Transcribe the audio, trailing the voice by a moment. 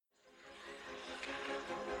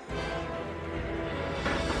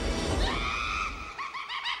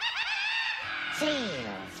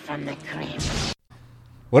from the Crypt.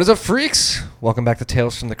 What is up, freaks? Welcome back to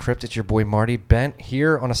Tales from the Crypt. It's your boy Marty Bent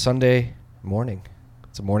here on a Sunday morning.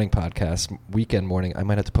 It's a morning podcast, weekend morning. I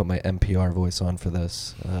might have to put my NPR voice on for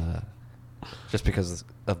this, just because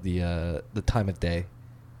of the time of day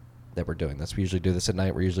that we're doing this. We usually do this at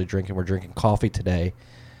night. We're drinking coffee today.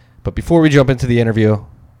 But before we jump into the interview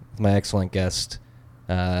with my excellent guest,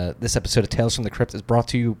 this episode of Tales from the Crypt is brought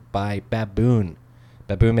to you by Baboon.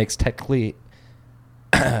 Baboon makes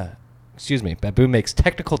Baboon makes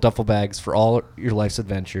technical duffel bags for all your life's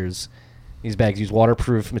adventures. These bags use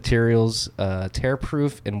waterproof materials,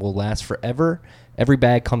 tear-proof, and will last forever. Every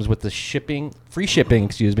bag comes with free shipping,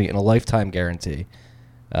 and a lifetime guarantee.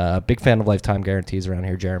 Big fan of lifetime guarantees around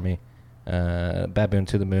here, Jeremy. Baboon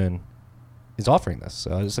to the Moon is offering this.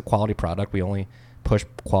 So it's a quality product. We only push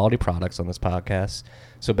quality products on this podcast.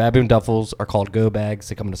 So Baboon duffels are called go bags.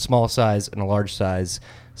 They come in a small size and a large size.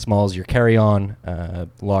 Small is your carry-on.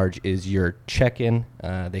 Large is your check-in.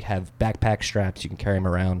 They have backpack straps. You can carry them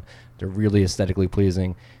around. They're really aesthetically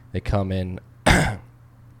pleasing. They come in, they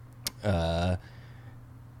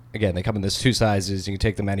come in these two sizes. You can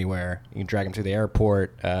take them anywhere. You can drag them to the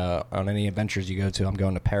airport. On any adventures you go to. I'm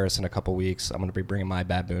going to Paris in a couple weeks. I'm going to be bringing my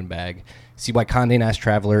Baboon bag. See why Condé Nast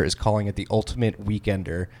Traveler is calling it the ultimate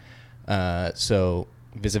weekender. So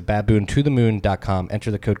visit baboontothemoon.com.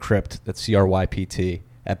 Enter the code CRYPT. That's CRYPT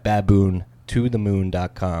at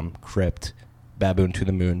baboontothemoon.com. CRYPT.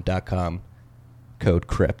 Baboontothemoon.com. Code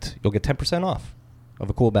CRYPT. You'll get 10% off of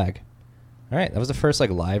a cool bag. All right, that was the first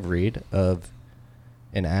live read of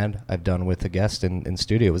an ad I've done with a guest in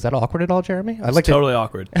studio. Was that awkward at all, Jeremy? Totally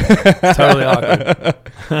awkward. Totally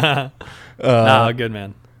awkward. No, good,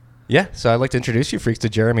 man. Yeah, so I'd like to introduce you freaks to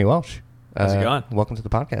Jeremy Welsh. How's it going? Welcome to the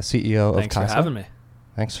podcast, CEO of Thanks Casa. for having me.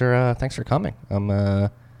 Thanks for coming.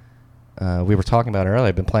 We were talking about it earlier.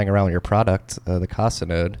 I've been playing around with your product, the Casa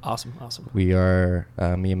Node. Awesome. We are,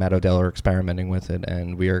 me and Matt Odell are experimenting with it,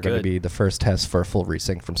 and we are going to be the first test for a full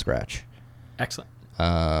resync from scratch. Excellent.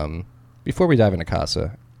 Before we dive into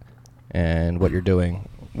Casa and what you're doing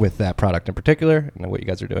with that product in particular, and what you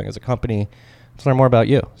guys are doing as a company, let's learn more about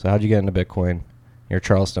you. So how'd you get into Bitcoin? You're a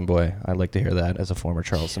Charleston boy. I'd like to hear that as a former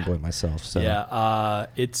Charleston boy myself. So. Yeah,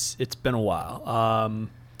 it's been a while.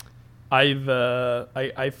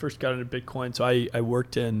 I first got into Bitcoin, so I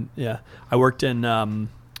worked in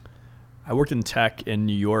tech in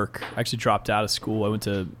New York. I actually dropped out of school. I went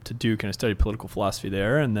to Duke and I studied political philosophy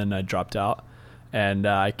there, and then I dropped out, and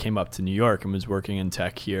I came up to New York and was working in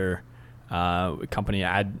tech here. A company,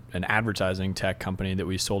 an advertising tech company that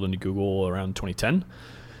we sold into Google around 2010.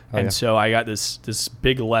 So I got this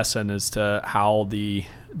big lesson as to how the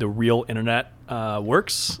real internet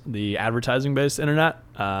works, the advertising-based internet.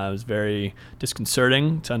 It was very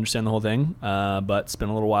disconcerting to understand the whole thing, but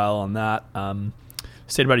spent a little while on that.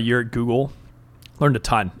 Stayed about a year at Google, learned a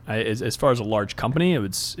ton. As far as a large company, it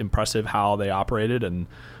was impressive how they operated, and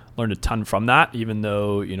learned a ton from that, even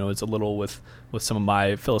though it's a little with some of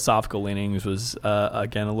my philosophical leanings was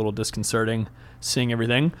again a little disconcerting seeing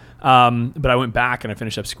everything. But I went back and I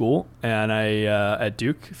finished up school, and I at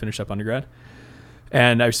Duke finished up undergrad,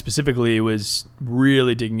 and I specifically was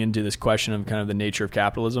really digging into this question of kind of the nature of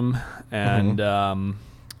capitalism and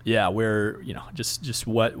where just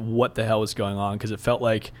what the hell was going on, because it felt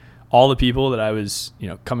like all the people that I was,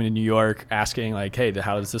 coming to New York asking like, hey,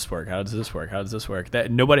 how does this work? How does this work? How does this work? That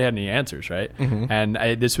nobody had any answers, right? And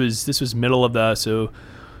this was middle of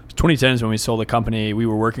 2010 is when we sold the company. We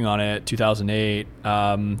were working on it 2008,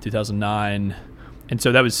 2009. And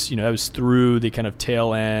so that was through the kind of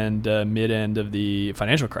tail end, mid end of the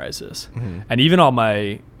financial crisis. And even all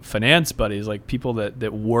my finance buddies, like people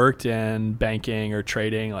that worked in banking or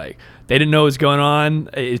trading, like they didn't know what was going on.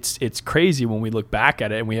 It's crazy when we look back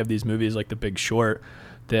at it, and we have these movies like The Big Short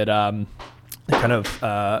that kind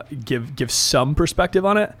of give some perspective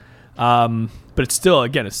on it. But it's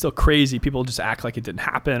still crazy. People just act like it didn't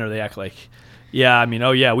happen, or they act like,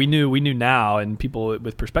 we knew now, and people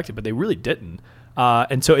with perspective, but they really didn't.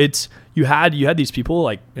 And so you had these people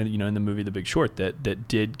like, in the movie The Big Short that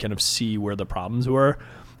did kind of see where the problems were.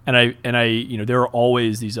 And I there are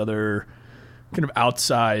always these other kind of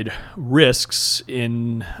outside risks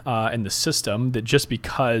in the system that just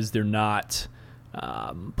because they're not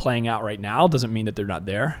playing out right now doesn't mean that they're not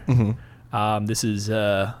there. This is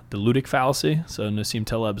the Ludic fallacy. So Nassim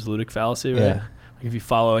Taleb's Ludic fallacy, right? Yeah. Like if you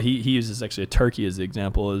follow, he uses actually a turkey as the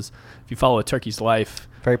example. Is if you follow a turkey's life,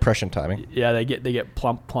 very prescient timing. Yeah, they get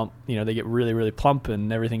plump. They get really, really plump,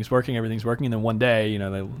 and everything's working. And then one day,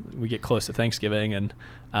 we get close to Thanksgiving and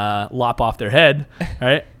lop off their head,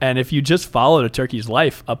 right? And if you just followed a turkey's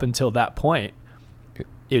life up until that point,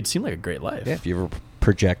 it would seem like a great life. Yeah, if you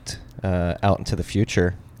project out into the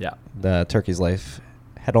future, Yeah. the turkey's life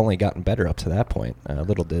had only gotten better up to that point.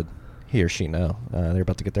 Little did he or she know they're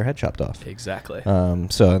about to get their head chopped off. Exactly.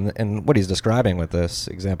 So, and what he's describing with this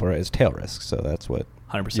example is tail risk. So that's what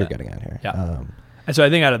 100%. you're getting at here. Yeah. And so I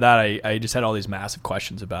think out of that, I just had all these massive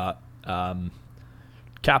questions about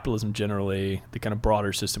capitalism generally, the kind of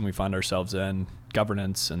broader system we find ourselves in,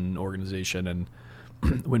 governance and organization, and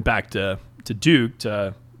went back to Duke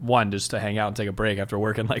to just to hang out and take a break after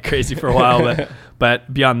working like crazy for a while,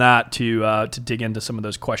 but beyond that to dig into some of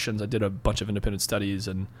those questions. I did a bunch of independent studies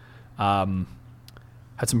and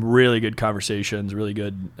had some really good conversations, really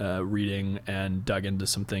good reading, and dug into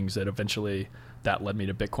some things that eventually that led me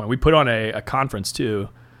to Bitcoin. We put on a conference too.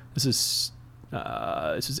 This is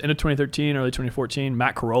end of 2013, early 2014.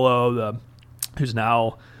 Matt Carollo, who's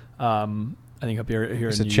now I think up here in New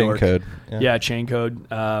York. Chain Code. Yeah, Chain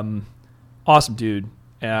Code. Awesome dude.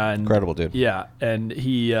 And Incredible dude. Yeah, and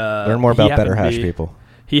he learn more about Better Hash people.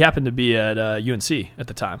 He happened to be at UNC at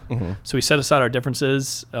the time, so we set aside our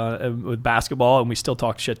differences with basketball, and we still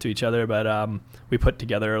talked shit to each other. But we put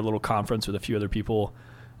together a little conference with a few other people,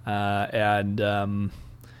 yeah,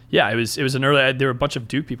 it was an early. There were a bunch of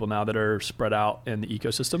Duke people now that are spread out in the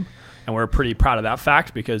ecosystem, and we're pretty proud of that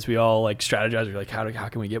fact because we all like strategize. We're like, how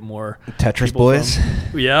can we get more Tetris boys?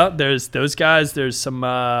 Yeah, there's those guys. There's some.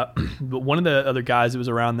 One of the other guys that was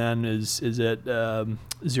around then is at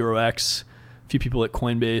 0x. A few people at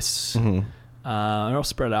Coinbase. They're all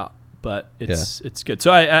spread out, but it's good.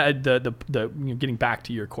 So I getting back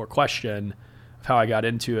to your core question of how I got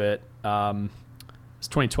into it. It's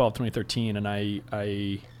 2012, 2013, and I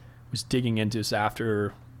was digging into this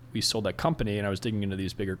after we sold that company, and I was digging into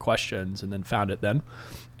these bigger questions, and then found it then,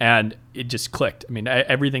 and it just clicked. I mean,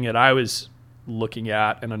 everything that I was looking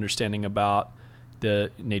at and understanding about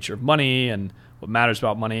the nature of money and what matters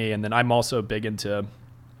about money, and then I'm also big into.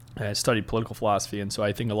 I studied political philosophy, and so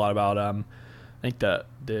I think a lot about. I think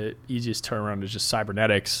the easiest turnaround is just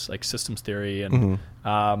cybernetics, like systems theory, and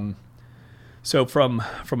so from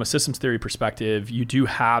a systems theory perspective, you do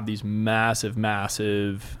have these massive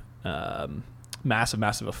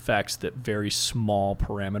effects that very small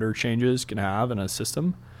parameter changes can have in a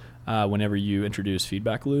system whenever you introduce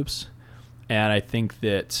feedback loops. And I think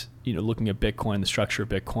that, looking at Bitcoin, the structure of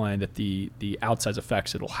Bitcoin, that the outsized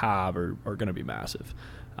effects it'll have are going to be massive.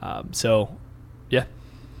 Yeah,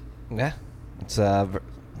 it's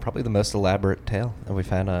probably the most elaborate tale that we've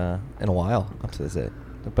had in a while up to this day.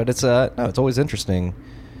 But it's it's always interesting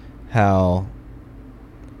how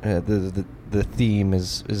the theme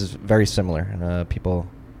is very similar. People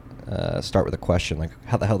start with a question like,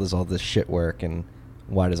 how the hell does all this shit work, and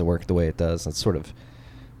why does it work the way it does? That's sort of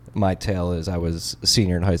my tale. Is I was a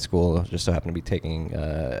senior in high school, just so happened to be taking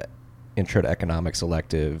intro to economics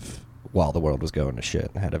elective while the world was going to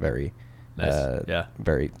shit. I had a very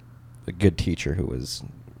very good teacher who was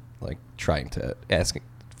like trying to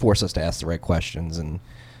force us to ask the right questions and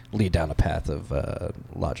lead down a path of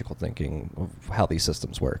logical thinking of how these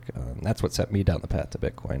systems work. That's what set me down the path to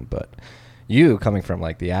Bitcoin. But you, coming from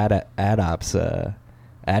like the ad ops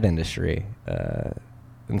ad industry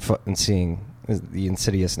and seeing the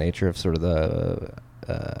insidious nature of sort of the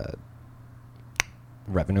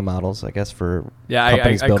revenue models, I guess, for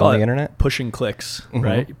companies built on the internet. Pushing clicks,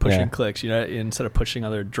 right? Pushing clicks. Instead of pushing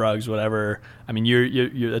other drugs, whatever. I mean,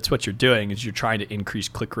 you're that's what you're doing is you're trying to increase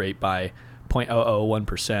click rate by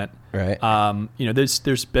 0.001%. Right.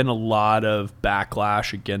 There's been a lot of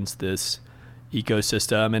backlash against this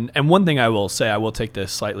ecosystem, and one thing I will say, I will take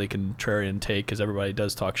this slightly contrarian take because everybody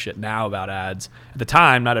does talk shit now about ads. At the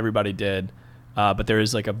time, not everybody did. But there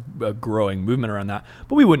is like a growing movement around that.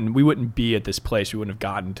 But we wouldn't be at this place. We wouldn't have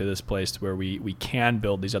gotten to this place where we can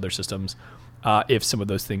build these other systems if some of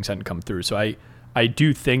those things hadn't come through. So I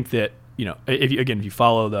do think that if you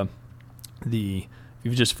follow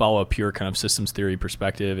if you just follow a pure kind of systems theory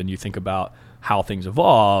perspective and you think about how things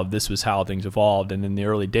evolved, this was how things evolved. And in the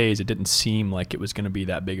early days, it didn't seem like it was going to be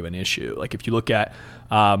that big of an issue. Like if you look at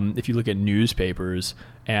newspapers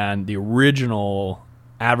and the original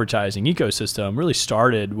advertising ecosystem really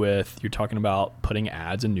started with, you're talking about putting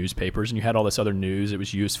ads in newspapers, and you had all this other news. It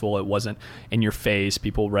was useful. It wasn't in your face.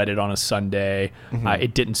 People read it on a Sunday.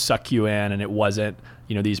 It didn't suck you in, and it wasn't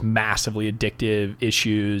these massively addictive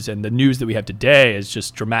issues. And the news that we have today is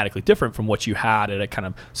just dramatically different from what you had at a kind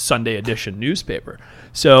of Sunday edition newspaper.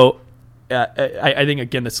 So I think,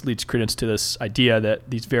 again, this leads credence to this idea that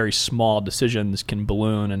these very small decisions can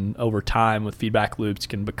balloon, and over time with feedback loops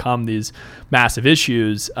can become these massive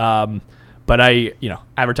issues. But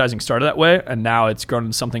advertising started that way, and now it's grown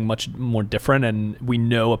into something much more different, and we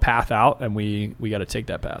know a path out, and we got to take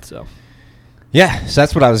that path. So Yeah, so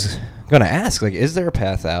that's what I was going to ask. Like, is there a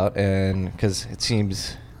path out? And because it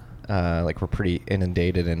seems like we're pretty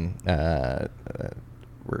inundated and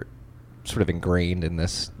we're sort of ingrained in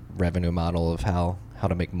this revenue model of how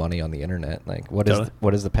to make money on the internet. Like, what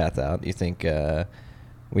is the path out? Do you think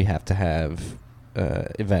we have to have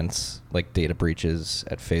events like data breaches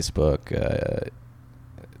at Facebook,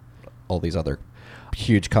 all these other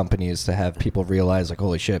huge companies to have people realize, like,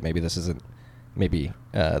 holy shit, maybe this isn't, maybe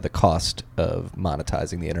the cost of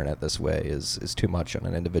monetizing the internet this way is too much on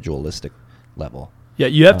an individualistic level? Yeah,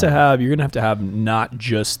 you're going to have not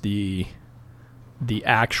just the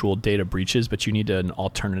actual data breaches, but you need an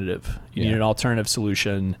alternative. You need an alternative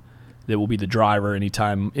solution that will be the driver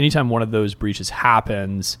anytime one of those breaches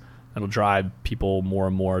happens. It'll drive people more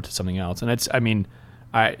and more to something else. And that's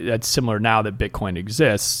similar now that Bitcoin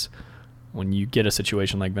exists. When you get a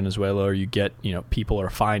situation like Venezuela, or you get, people are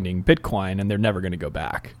finding Bitcoin and they're never going to go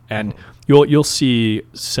back. And you'll see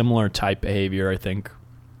similar type behavior, I think,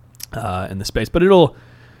 in the space. But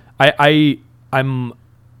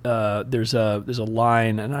there's a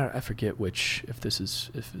line, and I forget if this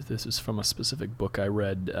is from a specific book I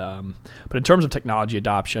read. But in terms of technology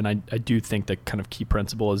adoption, I do think the kind of key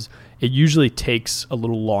principle is it usually takes a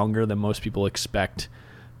little longer than most people expect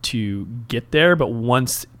to get there, but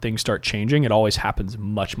once things start changing, it always happens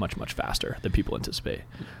much, much, much faster than people anticipate.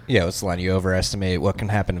 Yeah, it's the line, you overestimate what can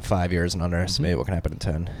happen in 5 years and underestimate what can happen in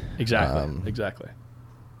 10. Exactly.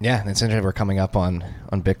 Yeah, and it's interesting we're coming up on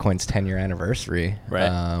Bitcoin's 10-year anniversary. Right.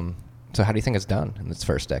 So how do you think it's done in its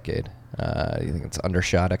first decade? Do you think it's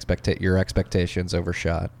undershot your expectations,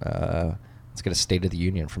 overshot? Let's get a State of the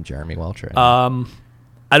Union from Jeremy Welch right now.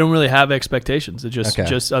 I don't really have expectations. It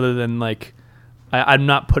just other than like, I'm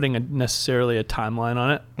not putting necessarily a timeline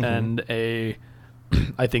on it, and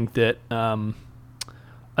I think that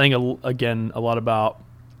again a lot about.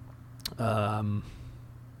 I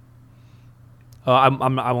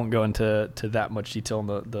won't go into that much detail on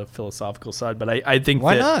the philosophical side, but I think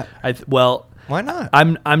why that not? Why not?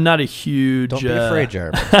 I'm not a huge. Don't be afraid,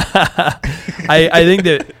 Jeremy. I think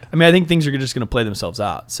that I think things are just going to play themselves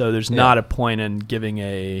out. So there's not a point in giving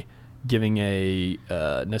a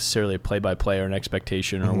necessarily a play-by-play or an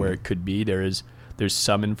expectation or where it could be. There's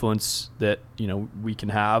some influence that we can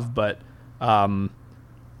have, but giving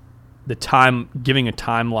a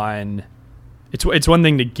timeline, it's one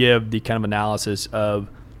thing to give the kind of analysis of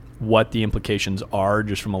what the implications are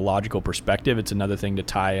just from a logical perspective. It's another thing to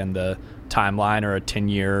tie in the timeline or a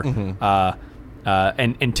 10-year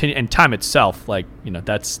and time itself, like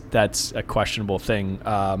that's a questionable thing.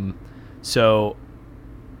 So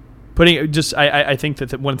putting just I think that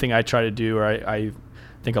the one thing I try to do, or I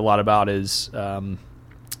think a lot about, is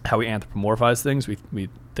how we anthropomorphize things. We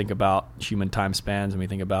think about human time spans, and we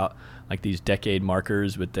think about like these decade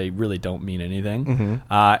markers, but they really don't mean anything.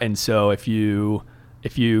 And so if you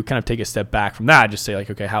kind of take a step back from that, just say like,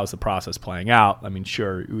 okay, how is the process playing out? I mean,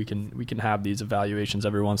 sure, we can have these evaluations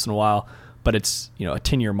every once in a while, but it's a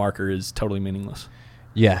 10-year marker is totally meaningless.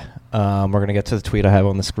 Yeah, we're gonna get to the tweet I have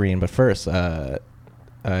on the screen, but first, what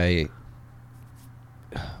was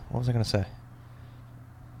I gonna say?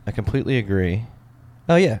 I completely agree.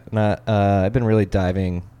 Oh yeah, I've been really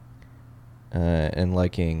diving and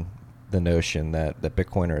liking the notion that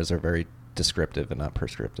Bitcoiners are very descriptive and not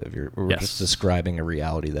prescriptive. We're just describing a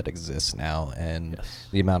reality that exists now, and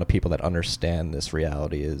the amount of people that understand this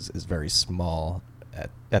reality is very small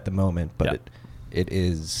at the moment, but it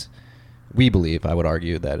is, we believe, I would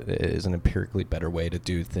argue, that it is an empirically better way to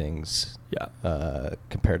do things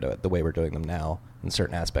compared to the way we're doing them now in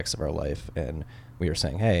certain aspects of our life. And we are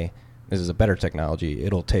saying, hey, this is a better technology.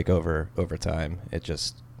 It'll take over time. It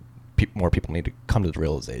just, more people need to come to the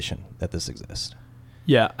realization that this exists.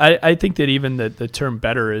 Yeah, I think that even the term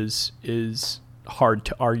better is hard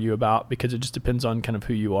to argue about, because it just depends on kind of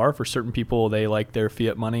who you are. For certain people, they like their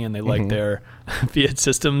fiat money and they like their fiat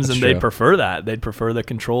systems. That's true. They prefer that. They'd prefer the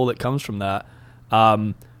control that comes from that.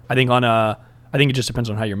 I think it just depends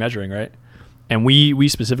on how you're measuring, right? And we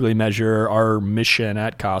specifically measure, our mission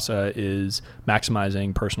at Casa is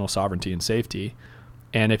maximizing personal sovereignty and safety.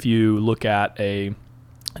 And if you look at an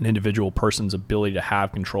individual person's ability to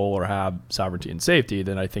have control or have sovereignty and safety,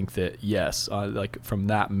 then I think that yes, like from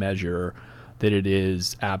that measure, that it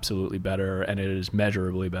is absolutely better and it is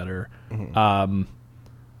measurably better.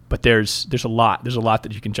 But there's a lot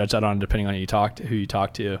that you can judge that on depending on who you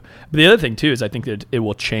talk to. But the other thing too is I think that it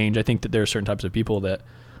will change. I think that there are certain types of people that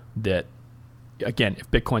again,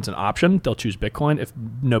 if Bitcoin's an option, they'll choose Bitcoin. If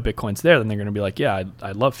no Bitcoin's there, then they're going to be like, yeah,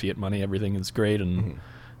 I love fiat money. Everything is great. And,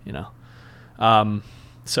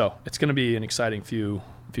 so it's going to be an exciting few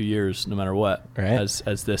few years, no matter what. Right.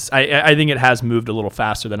 As this, I think it has moved a little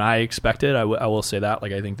faster than I expected. I will say that.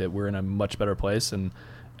 Like, I think that we're in a much better place, and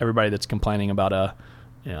everybody that's complaining about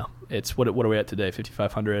it's what are we at today?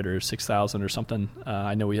 5,500 or 6,000 or something.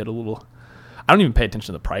 I know we had a little. I don't even pay attention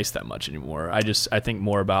to the price that much anymore. I think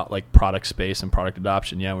more about like product space and product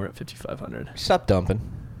adoption. Yeah, we're at 5,500. Stop dumping.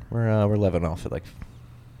 We're living off at like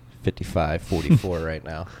 55.44 right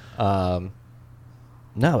now.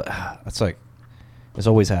 No, it's like this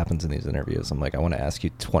always happens in these interviews. I'm like, I want to ask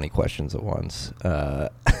you 20 questions at once. Well,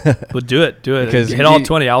 do it. Because hit all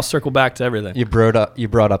 20. I'll circle back to everything. You brought up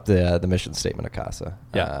the mission statement of CASA.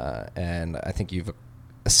 Yeah. And I think you've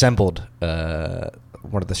assembled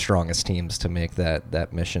one of the strongest teams to make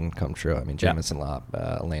that mission come true. I mean, Jamison Lopp,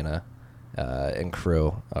 Elena, and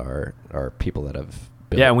crew are people that have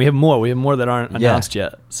built. Yeah, and we have more that aren't announced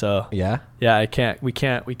yet. So yeah, we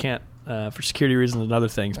can't for security reasons and other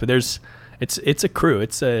things. But it's a crew.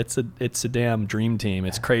 It's a damn dream team.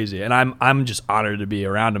 It's crazy, and I'm just honored to be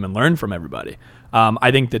around them and learn from everybody. I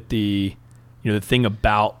think that the thing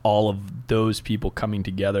about all of those people coming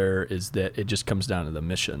together is that it just comes down to the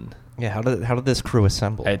mission. Yeah, how did this crew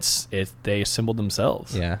assemble? They assembled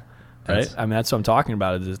themselves. Yeah, right. I mean, that's what I'm talking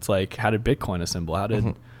about. It's like, how did Bitcoin assemble? How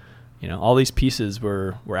did all these pieces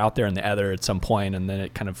were out there in the ether at some point, and then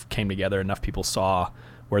it kind of came together. Enough people saw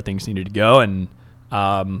where things needed to go, and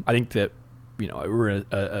I think that we're in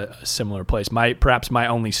a similar place. Perhaps my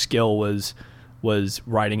only skill was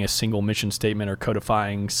writing a single mission statement or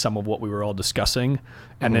codifying some of what we were all discussing,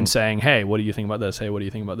 and then saying, hey, what do you think about this? Hey, what do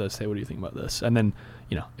you think about this? Hey, what do you think about this? And then,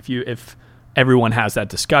 if everyone has that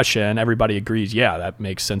discussion, everybody agrees, yeah, that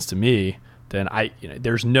makes sense to me, then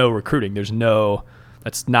there's no recruiting.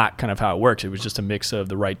 That's not kind of how it works. It was just a mix of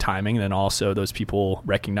the right timing, and then also those people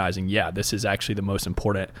recognizing, yeah, this is actually the most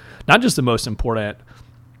important, not just the most important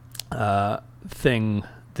thing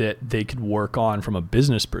that they could work on from a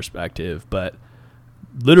business perspective, but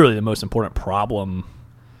literally the most important problem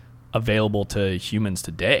available to humans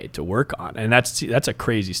today to work on. And that's a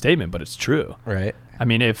crazy statement, but it's true. Right. I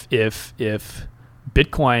mean, if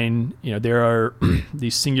Bitcoin, there are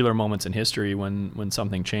these singular moments in history when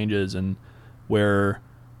something changes, and where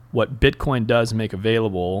what Bitcoin does make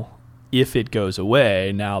available, if it goes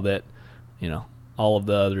away, now that all of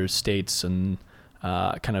the other states and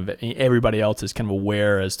kind of everybody else is kind of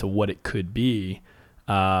aware as to what it could be,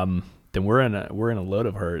 then we're in a load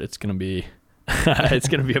of hurt. It's going to be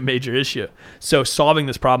a major issue. So solving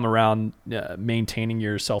this problem around maintaining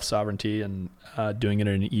your self-sovereignty and doing it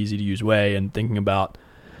in an easy to use way, and thinking about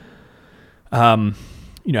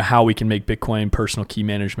how we can make Bitcoin personal key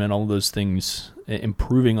management, all of those things,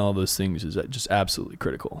 improving all those things is just absolutely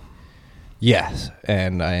critical. Yes,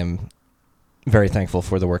 and I am very thankful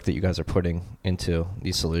for the work that you guys are putting into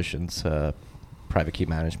these solutions, private key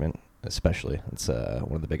management especially. It's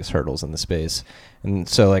one of the biggest hurdles in the space. And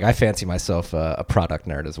so like I fancy myself a product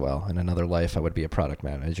nerd as well. In another life, I would be a product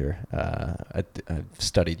manager. I've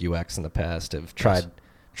studied UX in the past. I've tried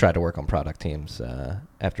to work on product teams.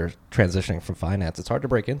 After transitioning from finance, it's hard to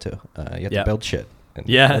break into. You have to build shit. And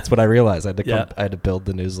that's what I realized. I had to build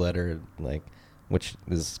the newsletter, which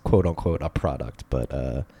is quote unquote a product, but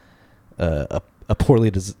a poorly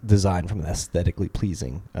designed from an aesthetically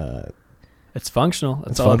pleasing. It's functional.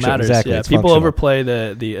 That's all that matters. Exactly. Yeah, people overplay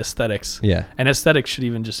the aesthetics. Yeah, and aesthetics should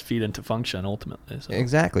even just feed into function ultimately. So.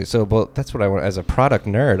 Exactly. So, but that's what I want as a product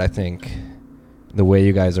nerd. I think the way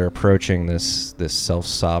you guys are approaching this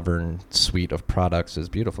self-sovereign suite of products is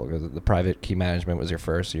beautiful, because the private key management was your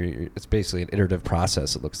first. It's basically an iterative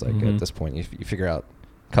process. It looks like at this point you figure out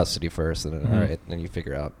custody first, and then all right, then you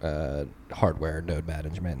figure out hardware, node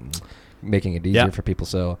management, and making it easier for people.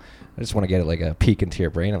 So I just want to get like a peek into your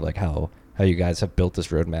brain of like how you guys have built this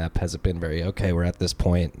roadmap. Has it been very, okay, we're at this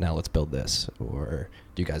point, now let's build this? Or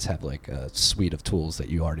do you guys have like a suite of tools that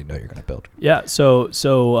you already know you're going to build? Yeah, so it's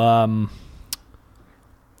a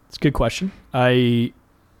good question. I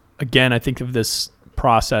think of this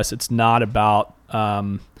process, it's not about,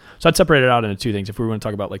 so I'd separate it out into two things. If we want to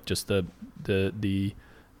talk about like just the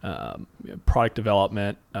product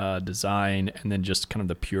development, design, and then just kind of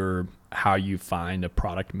the pure how you find a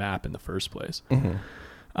product map in the first place.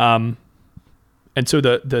 And so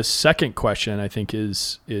the second question I think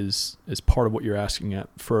is part of what you're asking at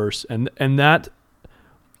first, and that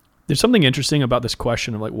there's something interesting about this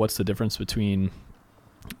question of like, what's the difference between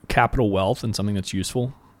capital wealth and something that's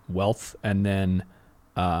useful wealth, and then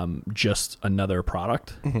just another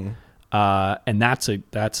product. And that's a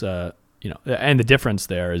and the difference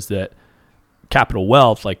there is that capital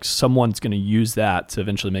wealth, like someone's going to use that to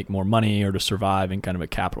eventually make more money or to survive in kind of a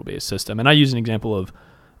capital based system. And I use an example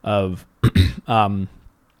of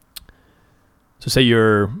So say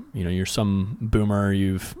you're some boomer,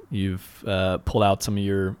 you've pulled out some of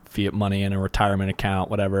your fiat money in a retirement account,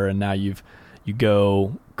 whatever, and now you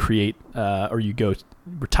go create or you go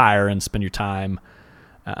retire and spend your time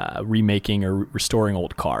remaking or restoring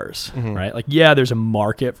old cars, right? Like, yeah, there's a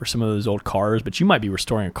market for some of those old cars, but you might be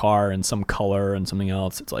restoring a car in some color and something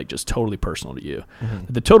else. It's like just totally personal to you.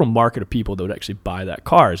 The total market of people that would actually buy that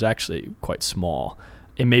car is actually quite small.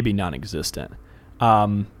 It may be non-existent.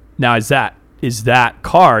 Now, is that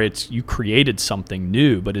car, you created something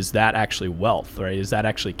new, but is that actually wealth, right? Is that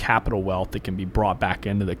actually capital wealth that can be brought back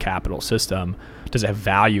into the capital system? Does it have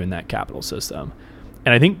value in that capital system?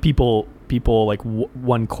 And I think people like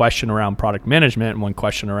one question around product management and one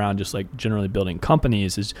question around just like generally building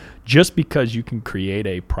companies is just because you can create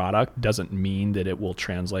a product doesn't mean that it will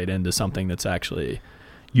translate into something that's actually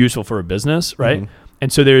useful for a business, right?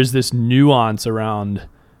 And so there's this nuance around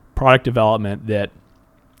product development that,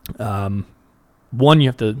 one, you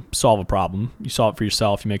have to solve a problem. You solve it for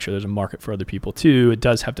yourself. You make sure there's a market for other people too. It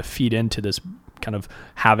does have to feed into this kind of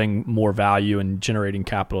having more value and generating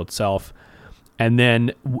capital itself. And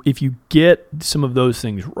then if you get some of those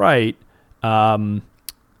things right, and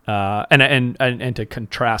to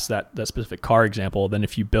contrast that specific car example, then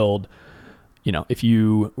if you build, if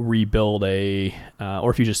you rebuild or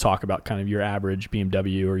if you just talk about kind of your average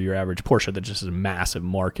BMW or your average Porsche that just is a massive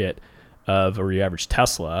market or your average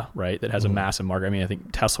Tesla, right, that has a massive market. I mean, I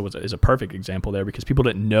think Tesla is a perfect example there because people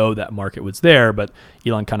didn't know that market was there, but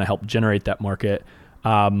Elon kind of helped generate that market.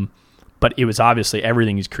 But it was obviously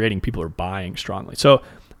everything he's creating, people are buying strongly. So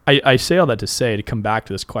I say all that to come back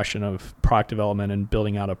to this question of product development and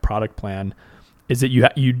building out a product plan, is that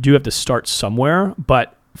you do have to start somewhere,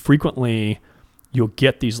 but frequently you'll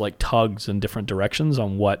get these like tugs in different directions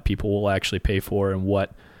on what people will actually pay for and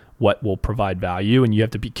what will provide value. And you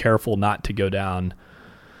have to be careful not to go down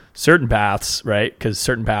certain paths, right? Because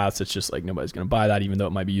certain paths, it's just like nobody's going to buy that, even though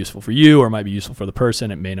it might be useful for you or it might be useful for the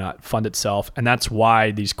person. It may not fund itself. And that's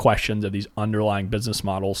why these questions of these underlying business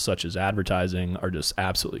models, such as advertising, are just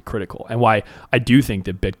absolutely critical. And why I do think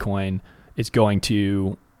that Bitcoin is going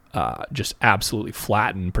to just absolutely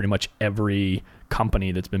flatten pretty much every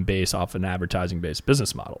company that's been based off an advertising-based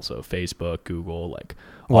business model. So Facebook, Google, like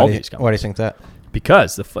all these companies. Why do you think that?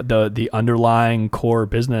 Because the underlying core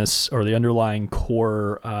business or the underlying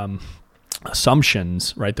core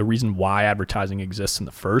assumptions, right? The reason why advertising exists in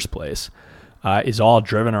the first place is all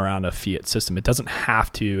driven around a fiat system. It doesn't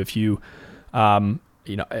have to. If you,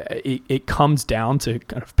 it comes down to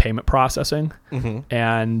kind of payment processing,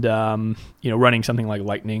 and running something like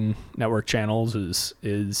Lightning Network channels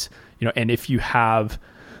is and if you have.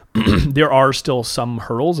 There are still some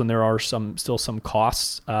hurdles and there are still some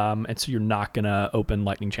costs. And so you're not going to open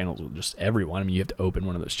Lightning channels with just everyone. I mean, you have to open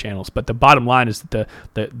one of those channels. But the bottom line is that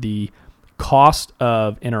the cost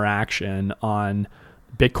of interaction on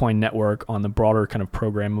Bitcoin network, on the broader kind of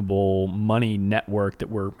programmable money network that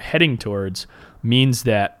we're heading towards, means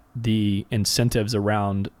that the incentives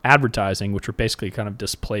around advertising, which are basically kind of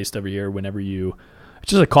displaced every year whenever it's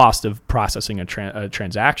just a cost of processing a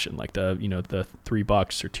transaction, like the $3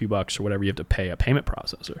 or $2 or whatever you have to pay a payment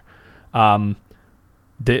processor.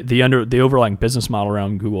 The overlying business model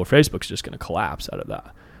around Google or Facebook is just going to collapse out of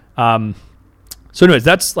that. So anyways,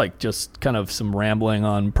 that's like just kind of some rambling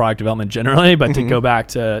on product development generally, but to go back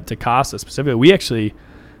to Casa specifically,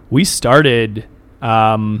 we started,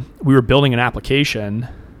 we were building an application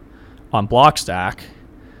on Blockstack,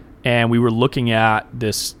 and we were looking at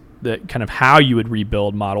the kind of how you would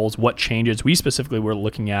rebuild models, what changes. We specifically were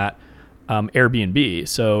looking at Airbnb.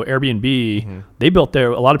 So Airbnb,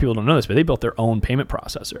 a lot of people don't know this, but they built their own payment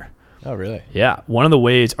processor. Oh, really? Yeah. One of the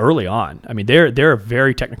ways early on, I mean, they're a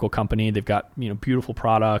very technical company. They've got, beautiful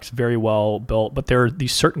products, very well built, but there are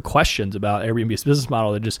these certain questions about Airbnb's business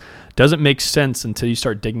model that just doesn't make sense until you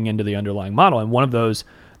start digging into the underlying model. And one of those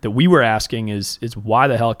that we were asking is why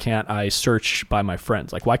the hell can't I search by my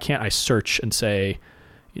friends? Like, why can't I search and say,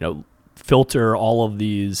 filter all of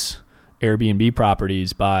these Airbnb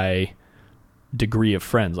properties by degree of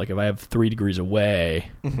friends? Like if I have 3 degrees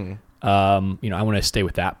away, I want to stay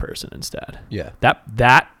with that person instead. Yeah.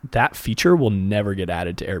 That feature will never get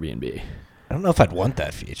added to Airbnb. I don't know if I'd want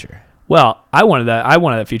that feature. Well, I wanted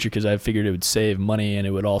that feature because I figured it would save money and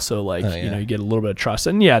it would also you get a little bit of trust.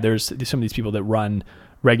 And yeah, there's some of these people that run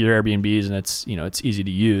regular Airbnbs and it's easy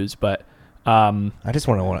to use, but I don't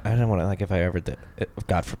want to, like, if I ever did,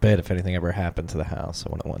 God forbid, if anything ever happened to the house, I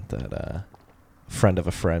wouldn't want that friend of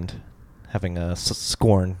a friend having a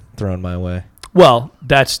scorn thrown my way. Well,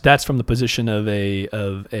 that's from the position of I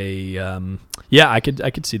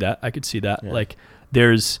could see that. Yeah. Like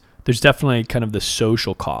there's there's definitely kind of the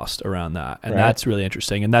social cost around that. And that's really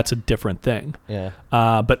interesting. And that's a different thing. Yeah.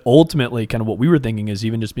 But ultimately, kind of what we were thinking is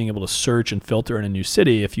even just being able to search and filter in a new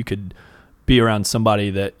city, if you could be around somebody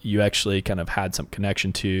that you actually kind of had some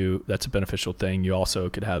connection to, that's a beneficial thing. You also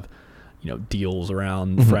could have, deals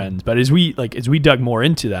around friends. But as we dug more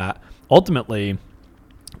into that, ultimately,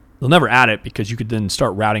 they'll never add it because you could then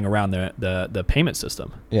start routing around the payment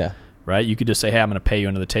system. Yeah. Right. You could just say, hey, I'm going to pay you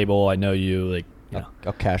under the table. I know you,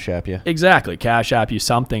 I'll Cash App you. Exactly. Cash App you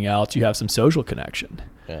something else. You have some social connection.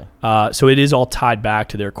 Yeah. So it is all tied back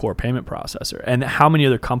to their core payment processor. And how many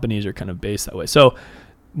other companies are kind of based that way? So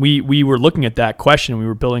we were looking at that question. We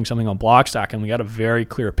were building something on Blockstack, and we got a very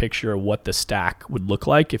clear picture of what the stack would look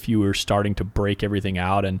like if you were starting to break everything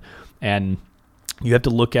out. And you have to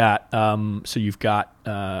look at, so you've got,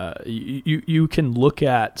 you can look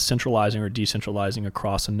at centralizing or decentralizing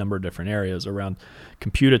across a number of different areas around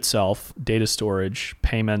compute itself, data storage,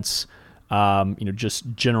 payments,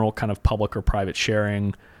 just general kind of public or private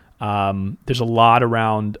sharing. There's a lot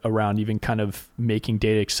around even kind of making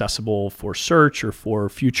data accessible for search or for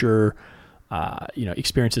future,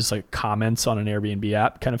 experiences like comments on an Airbnb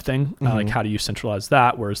app kind of thing. Like how do you centralize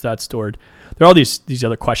that? Where is that stored? There are all these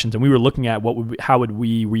other questions, and we were looking at how would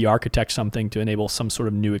we re-architect something to enable some sort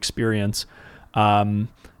of new experience,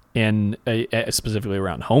 specifically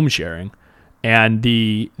around home sharing, and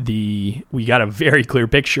we got a very clear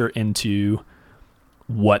picture into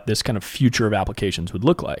what this kind of future of applications would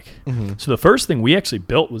look like. So the first thing we actually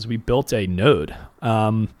built was we built a node.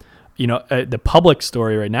 The public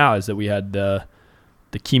story right now is that we had the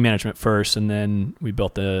key management first, and then we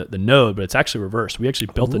built the node, but it's actually reversed. We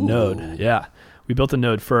actually built a node. Yeah. We built a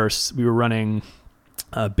node first. We were running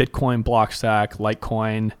Bitcoin, Blockstack,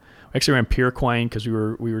 Litecoin. We actually ran Peercoin because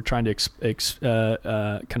we were trying to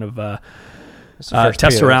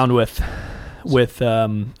test around with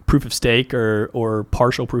proof of stake or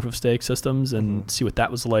partial proof of stake systems and see what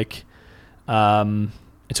that was like. And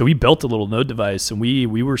so we built a little node device, and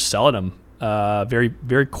we were selling them very,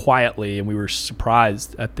 very quietly, and we were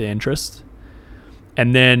surprised at the interest.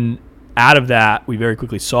 And then out of that, we very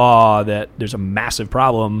quickly saw that there's a massive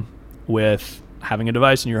problem with having a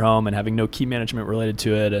device in your home and having no key management related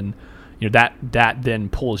to it. And that then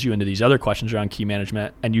pulls you into these other questions around key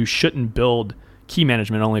management. And you shouldn't build key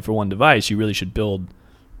management only for one device. You really should build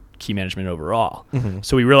key management overall.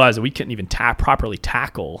 So we realized that we couldn't even properly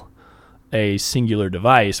tackle a singular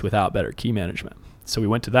device without better key management. So we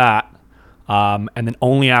went to that. And then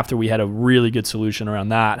only after we had a really good solution around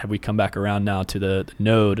that have we come back around now to the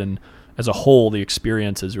node. And as a whole, the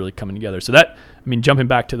experience is really coming together. So jumping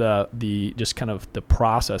back to the just kind of the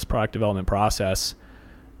process, product development process,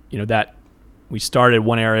 that we started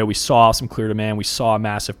one area, we saw some clear demand, we saw a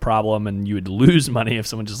massive problem, and you would lose money if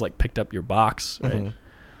someone just like picked up your box, right?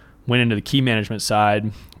 Went into the key management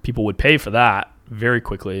side, people would pay for that very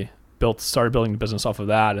quickly, started building the business off of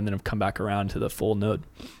that, and then have come back around to the full node.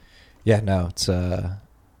 Yeah, no, it's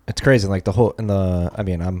crazy. Like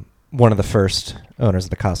I'm one of the first owners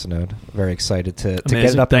of the Casa node. Very excited to get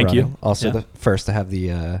it up and running. You. Also the first to have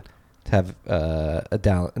the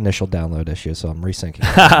initial download issue, so I'm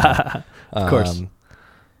resyncing. Of course.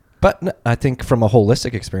 But no, I think from a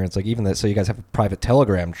holistic experience, like even that, so you guys have a private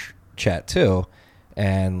Telegram chat too,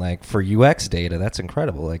 and like for UX data, that's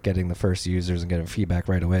incredible. Like getting the first users and getting feedback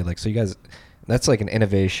right away. Like so, you guys, that's like an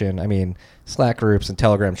innovation. I mean, Slack groups and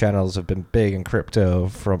Telegram channels have been big in crypto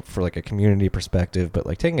for like a community perspective, but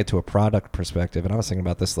like taking it to a product perspective. And I was thinking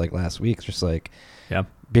about this like last week, just like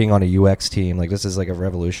being on a UX team. Like this is like a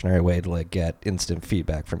revolutionary way to like get instant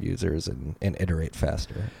feedback from users and iterate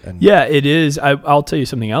faster. And yeah, it is. I'll tell you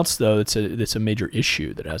something else though. That's a major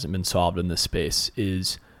issue that hasn't been solved in this space.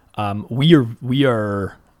 Is we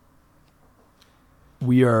are.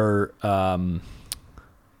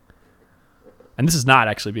 And this is not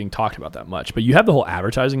actually being talked about that much, but you have the whole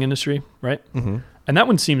advertising industry, right? And that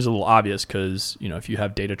one seems a little obvious because, if you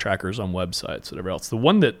have data trackers on websites, whatever else. The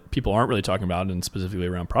one that people aren't really talking about, and specifically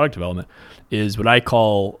around product development, is what I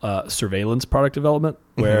call surveillance product development,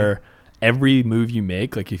 where every move you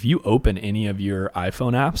make, like if you open any of your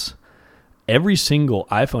iPhone apps, every single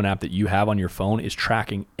iPhone app that you have on your phone is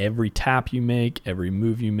tracking every tap you make, every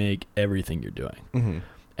move you make, everything you're doing.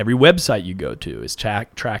 Every website you go to is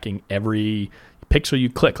tracking every pixel you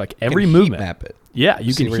click, like every movement. Heat map it. Yeah,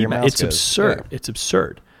 you can heat map. It's absurd. Yeah. It's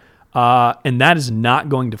absurd. And that is not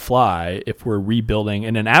going to fly if we're rebuilding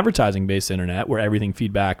in an advertising-based internet where everything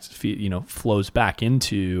flows back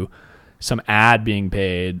into some ad being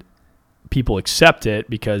paid. People accept it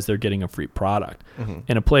because they're getting a free product.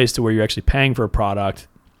 In a place to where you're actually paying for a product,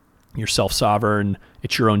 you're self-sovereign,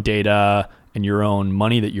 it's your own data, and your own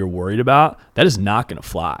money that you're worried about, that is not going to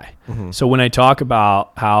fly. Mm-hmm. So when I talk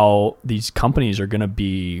about how these companies are going to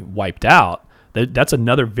be wiped out, that's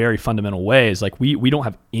another very fundamental way is like we don't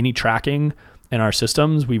have any tracking in our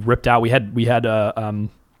systems. We've ripped out. We even had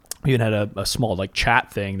a small like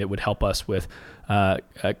chat thing that would help us with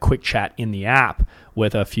a quick chat in the app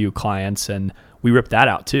with a few clients, and we ripped that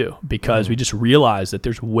out too because we just realized that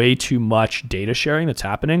there's way too much data sharing that's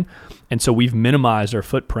happening, and so we've minimized our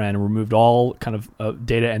footprint and removed all kind of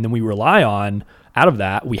data, and then we rely on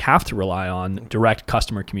we have to rely on direct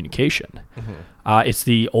customer communication. It's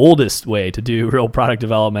the oldest way to do real product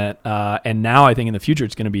development, and now I think in the future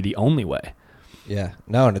it's going to be the only way. Yeah,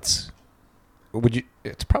 no, and it's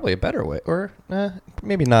probably a better way, or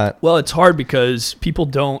maybe not. Well, it's hard because people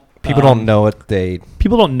don't know what they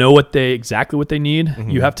exactly what they need. Mm-hmm.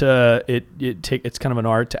 You have to it's kind of an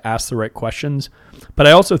art to ask the right questions. But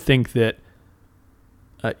I also think that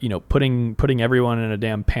putting everyone in a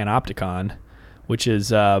damn Panopticon, which is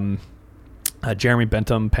Jeremy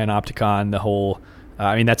Bentham Panopticon, the whole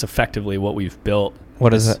that's effectively what we've built.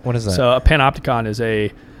 What is that? So a Panopticon is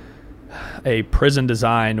a prison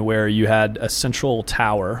design where you had a central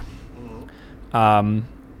tower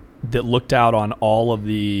that looked out on all of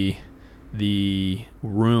the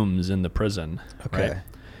rooms in the prison. Okay. Right?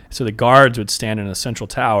 So the guards would stand in a central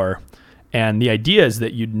tower, and the idea is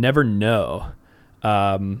that you'd never know,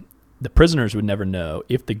 the prisoners would never know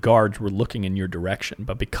if the guards were looking in your direction.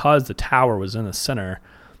 But because the tower was in the center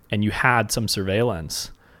and you had some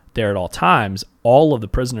surveillance there at all times, all of the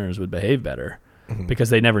prisoners would behave better because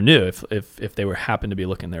they never knew if they happened to be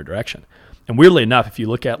looking their direction. And weirdly enough, if you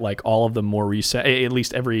look at like all of the more recent, at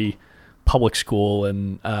least every public school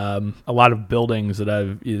and a lot of buildings that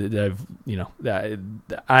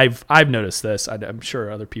I've noticed this. I'm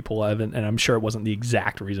sure other people haven't, and I'm sure it wasn't the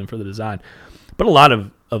exact reason for the design, but a lot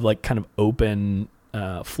of like kind of open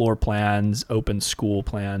floor plans, open school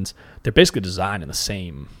plans, they're basically designed in the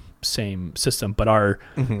same system, but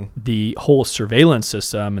the whole surveillance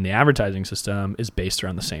system and the advertising system is based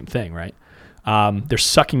around the same thing, right? They're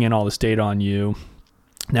sucking in all this data on you.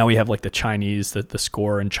 Now we have like the Chinese, the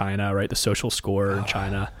score in China, right? The social score in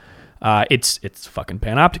China. It's fucking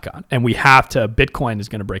Panopticon, and Bitcoin is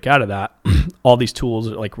going to break out of that. All these tools,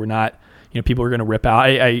 like we're not, people are going to rip out.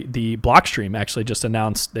 The Blockstream actually just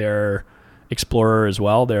announced their Explorer as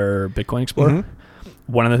well, their Bitcoin Explorer. Mm-hmm.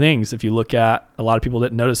 One of the things, if you look at, a lot of people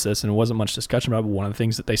didn't notice this, and it wasn't much discussion about it, but one of the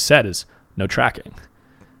things that they said is no tracking,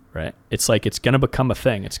 right? It's like it's going to become a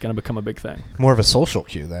thing. It's going to become a big thing. More of a social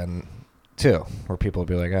cue then, too, where people will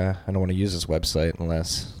be like, I don't want to use this website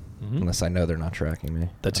unless I know they're not tracking me.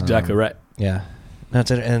 That's exactly right. Yeah.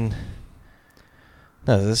 That's it. And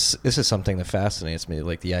no, this is something that fascinates me,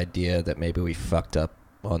 like the idea that maybe we fucked up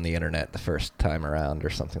on the internet the first time around or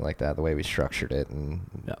something like that, the way we structured it. And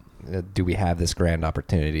do we have this grand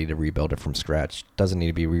opportunity to rebuild it from scratch? Doesn't need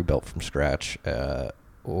to be rebuilt from scratch,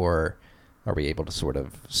 or are we able to sort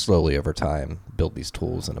of slowly over time build these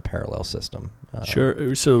tools in a parallel system?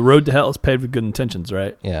 Sure. So the road to hell is paved with good intentions,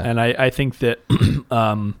 right? Yeah. And I think that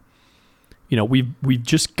we've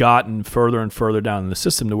just gotten further and further down in the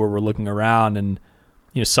system to where we're looking around, and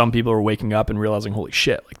some people are waking up and realizing, holy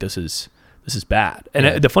shit, like this is bad.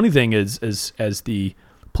 And the funny thing is as the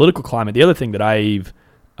political climate, the other thing that I've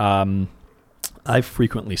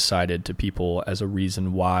frequently cited to people as a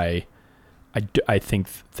reason why I think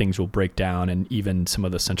things will break down, and even some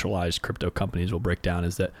of the centralized crypto companies will break down,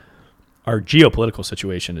 is that our geopolitical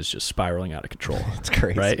situation is just spiraling out of control. It's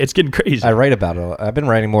crazy. Right? It's getting crazy. I write about it. I've been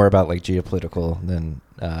writing more about like geopolitical than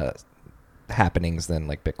happenings than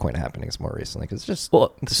like Bitcoin happenings more recently, because it's just the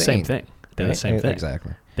same thing. They're the same thing.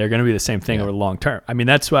 Exactly. They're going to be the same thing over the long term. I mean,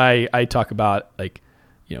 that's why I talk about like,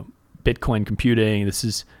 Bitcoin computing. This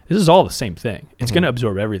is all the same thing. It's going to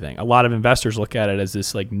absorb everything. A lot of investors look at it as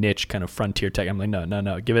this like niche kind of frontier tech. I'm like,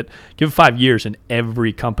 no. Give it 5 years, and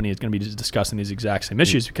every company is going to be discussing these exact same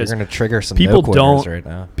issues, because you're going to trigger some people don't right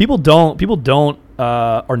now. People don't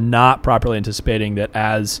are not properly anticipating that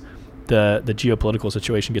as the geopolitical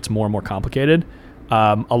situation gets more and more complicated,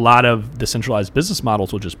 a lot of the centralized business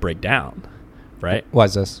models will just break down. Right? Why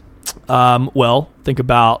is this? Well, think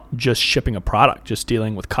about just shipping a product, just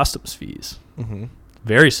dealing with customs fees. Mm-hmm.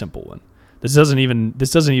 Very simple one. This doesn't even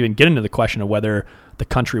get into the question of whether the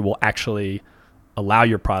country will actually allow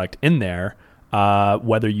your product in there.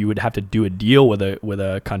 Whether you would have to do a deal with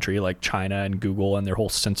a country like China and Google and their whole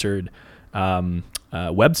censored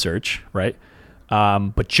web search, right?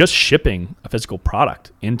 But just shipping a physical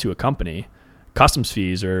product into a company, customs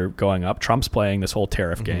fees are going up. Trump's playing this whole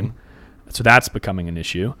tariff game. So that's becoming an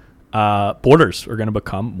issue. Borders are going to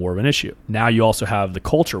become more of an issue. Now you also have the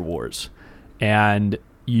culture wars. and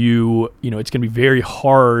you know, it's going to be very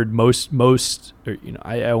hard. Most, or, you know,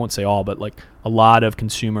 I won't say all, but like a lot of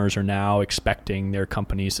consumers are now expecting their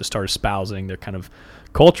companies to start espousing their kind of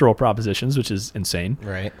cultural propositions, which is insane.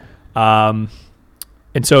 Right. And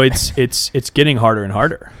so it's getting harder and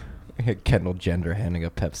harder. Kendall Jenner handing a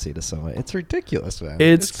Pepsi to someone. It's ridiculous, man.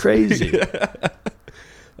 It's crazy.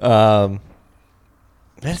 That's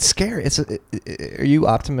scary. Are you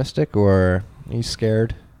optimistic or are you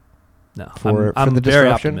scared? No, for I'm the very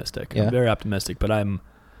disruption? optimistic. Yeah. I'm very optimistic, but I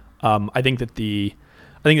think it's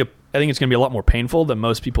going to be a lot more painful than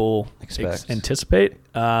most people anticipate.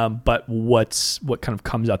 But what kind of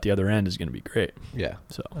comes out the other end is going to be great. Yeah.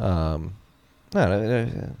 So,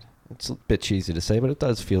 no, it's a bit cheesy to say, but it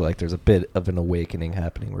does feel like there's a bit of an awakening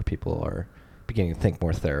happening where people are beginning to think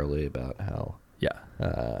more thoroughly about how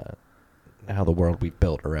the world we've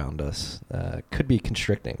built around us could be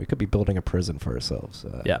constricting. We could be building a prison for ourselves.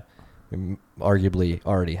 We arguably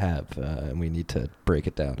already have, and we need to break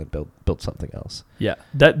it down and build something else. Yeah,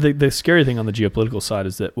 the scary thing on the geopolitical side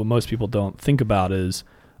is that what most people don't think about is,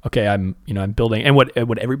 okay, I'm building, and what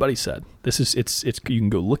everybody said. It's you can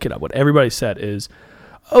go look it up. What everybody said is,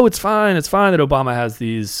 oh, it's fine that Obama has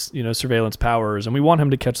these, you know, surveillance powers, and we want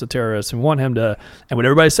him to catch the terrorists, and we want him to. And what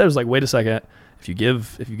everybody said was like, wait a second, if you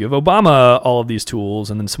give Obama all of these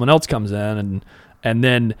tools, and then someone else comes in and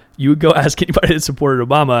then you would go ask anybody that supported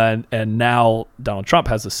Obama, and now Donald Trump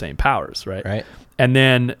has the same powers, right? Right. And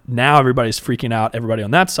then now everybody's freaking out. Everybody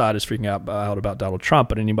on that side is freaking out about Donald Trump,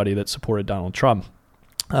 but anybody that supported Donald Trump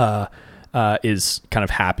is kind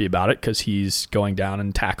of happy about it because he's going down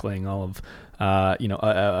and tackling all of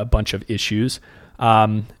a bunch of issues.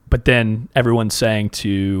 But then everyone's saying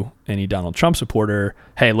to any Donald Trump supporter,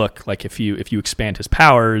 hey, look, like if you expand his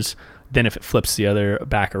powers, then if it flips the other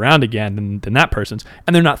back around again, then that person's,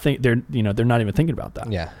 and they're not even thinking about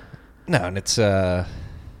that. Yeah. No, and it's what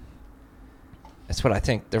I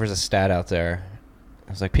think. There was a stat out there. It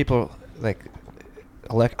was like people like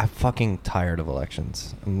I'm fucking tired of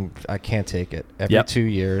elections. I can't take it. Every 2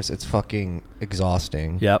 years, it's fucking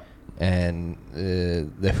exhausting. Yep. And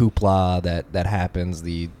the hoopla that happens,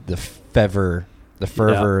 the fervor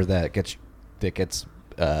that gets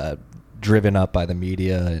driven up by the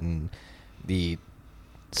media, and the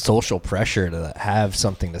social pressure to have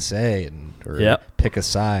something to say or pick a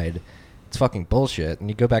side. It's fucking bullshit. And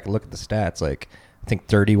you go back and look at the stats, like I think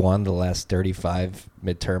 31 of the last 35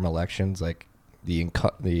 midterm elections, like the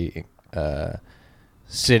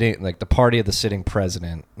sitting, like the party of the sitting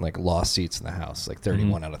president, like lost seats in the House, like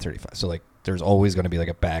 31 out of 35. So like there's always going to be like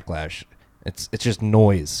a backlash. It's just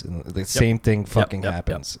noise. And the same thing fucking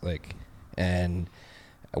happens. Like, and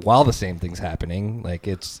while the same thing's happening, like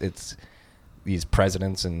it's these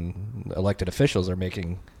presidents and elected officials are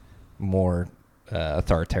making more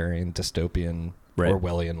authoritarian, dystopian,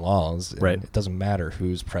 Orwellian laws. And it doesn't matter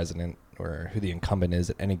who's president or who the incumbent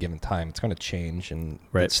is at any given time. It's going to change, and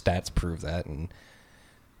the stats prove that. And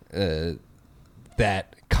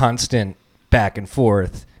that constant back and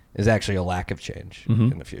forth is actually a lack of change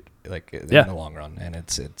in the future, like in the long run. And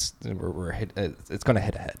it's going to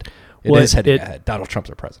hit ahead. It is heading ahead. Donald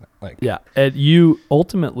Trump's our president. Like, yeah. And you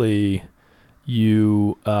ultimately,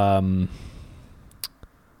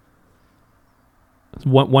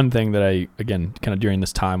 one thing that I, again, kind of during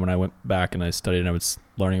this time when I went back and I studied and I was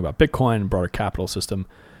learning about Bitcoin and broader capital system,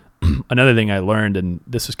 another thing I learned, and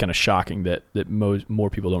this is kind of shocking that more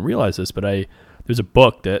people don't realize this, but there's a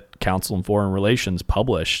book that Council on Foreign Relations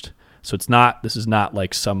published. So this is not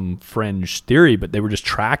like some fringe theory, but they were just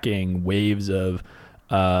tracking waves of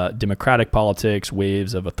democratic politics,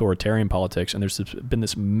 waves of authoritarian politics, and there's been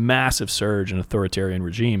this massive surge in authoritarian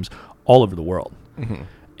regimes all over the world. Mm-hmm.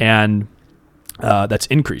 And that's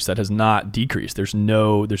increased. That has not decreased. There's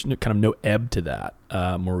no kind of no ebb to that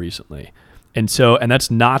more recently. And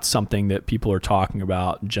that's not something that people are talking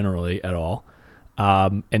about generally at all.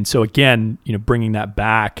 And so again, bringing that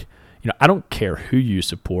back, I don't care who you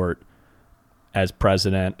support as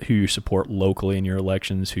president, who you support locally in your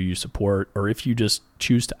elections, who you support, or if you just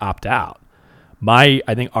choose to opt out. I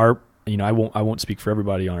won't speak for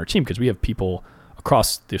everybody on our team because we have people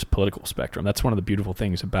across this political spectrum. That's one of the beautiful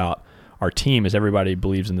things about our team is everybody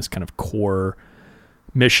believes in this kind of core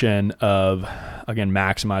mission of, again,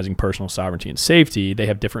 maximizing personal sovereignty and safety. They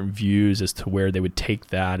have different views as to where they would take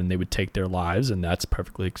that and they would take their lives, and that's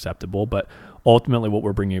perfectly acceptable. But ultimately what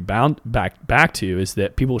we're bringing back to is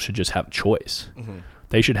that people should just have a choice. Mm-hmm.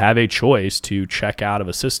 They should have a choice to check out of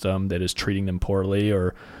a system that is treating them poorly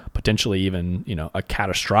or potentially even, a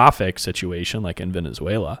catastrophic situation like in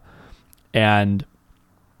Venezuela. And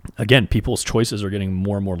again, people's choices are getting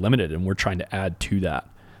more and more limited, and we're trying to add to that.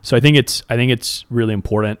 So I think it's really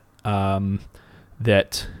important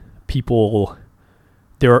that people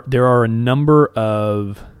there are a number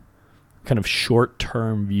of kind of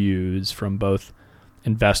short-term views from both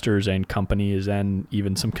investors and companies and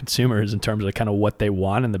even some consumers in terms of kind of what they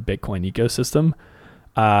want in the Bitcoin ecosystem.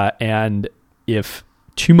 And if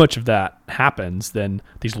too much of that happens, then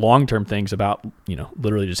these long-term things about,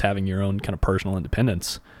 literally just having your own kind of personal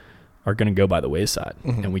independence are going to go by the wayside,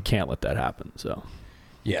 and we can't let that happen. So,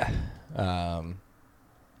 yeah.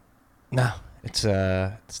 No, it's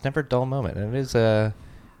never a dull moment, and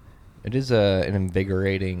it is an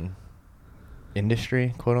invigorating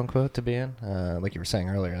industry, quote unquote, to be in. Like you were saying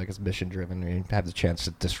earlier, like it's mission driven. You have the chance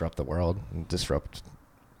to disrupt the world and disrupt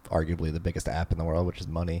arguably the biggest app in the world, which is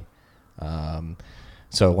money.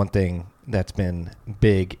 So one thing that's been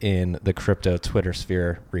big in the crypto Twitter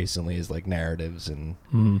sphere recently is like narratives and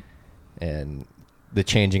the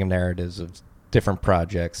changing of narratives of different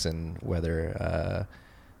projects, and whether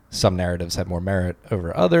some narratives have more merit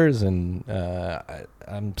over others. And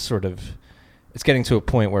I'm sort of, it's getting to a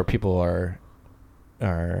point where people are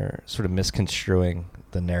sort of misconstruing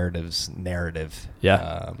the narrative,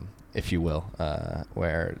 if you will,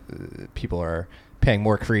 where people are paying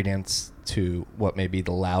more credence to what may be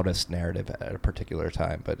the loudest narrative at a particular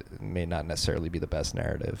time, but it may not necessarily be the best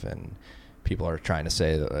narrative. And people are trying to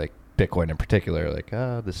say that, like Bitcoin in particular, like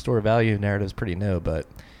the store of value narrative is pretty new, but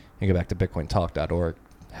you go back to bitcointalk.org,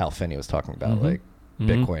 Hal Finney was talking about like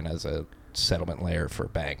Bitcoin as a settlement layer for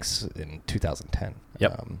banks in 2010.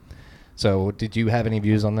 Yep. So did you have any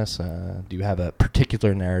views on this? Do you have a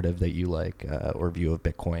particular narrative that you like, or view of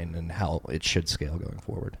Bitcoin and how it should scale going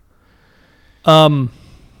forward? So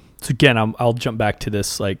again, I'll jump back to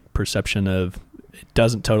this like perception of it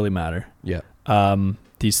doesn't totally matter. Yeah.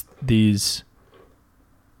 These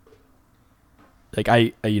like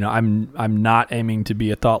I'm not aiming to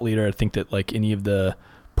be a thought leader. I think that like any of the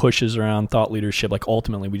pushes around thought leadership, like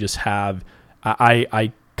ultimately we just have,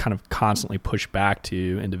 I kind of constantly push back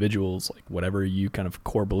to individuals, like whatever you kind of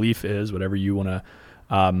core belief is, whatever you want to,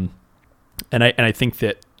 and I think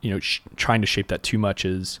that, trying to shape that too much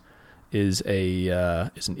is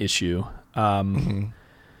an issue.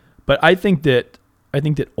 But I think that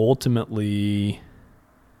ultimately,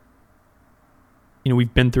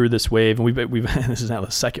 we've been through this wave, and we've this is now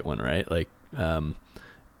the second one, right? Like,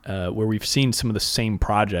 where we've seen some of the same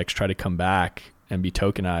projects try to come back and be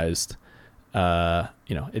tokenized, at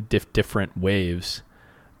different waves.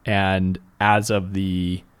 And as of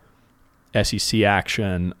the SEC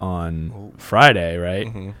action on Friday,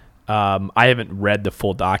 right? I haven't read the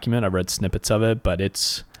full document. I've read snippets of it, but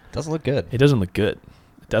it doesn't look good. It doesn't look good.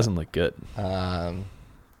 It doesn't look good. No,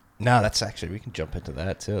 that's actually, we can jump into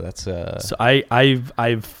that too. That's So I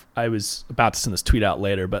was about to send this tweet out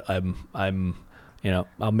later, but I'm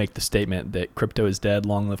I'll make the statement that crypto is dead.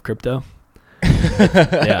 Long live crypto.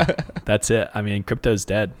 Yeah, that's it. I mean, crypto is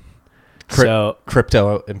dead. So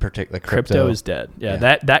crypto in particular, crypto is dead. Yeah.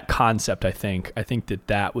 That concept, I think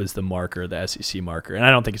that was the marker, the SEC marker, and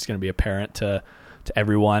I don't think it's going to be apparent to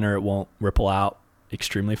everyone, or it won't ripple out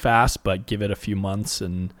extremely fast. But give it a few months,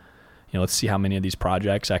 and let's see how many of these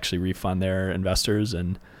projects actually refund their investors,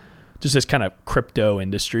 and just this kind of crypto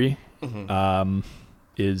industry crypto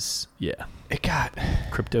is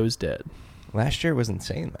dead. Last year was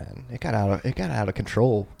insane, man. It got out of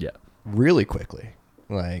control. Yeah, really quickly,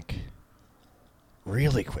 like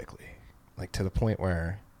to the point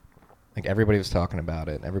where like everybody was talking about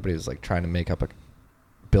it, and everybody was like trying to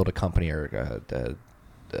build a company or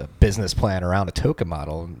a business plan around a token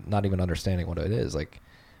model, and not even understanding what it is. Like,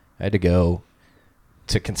 I had to go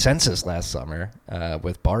to Consensus last summer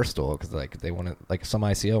with Barstool because like they wanted, like some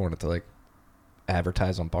ICO wanted to like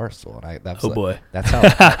advertise on Barstool, and that's how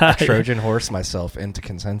I Trojan horse myself into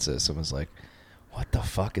Consensus and was like, what the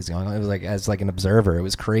fuck is going on? It was like, as like an observer, it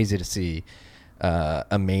was crazy to see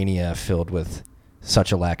a mania filled with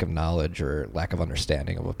such a lack of knowledge or lack of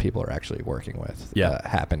understanding of what people are actually working with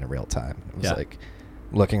happen in real time. It was like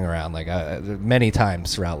looking around, like many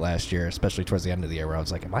times throughout last year, especially towards the end of the year, where I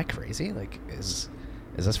was like, am I crazy? Like, is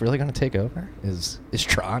this really going to take over? Is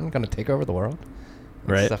Tron going to take over the world?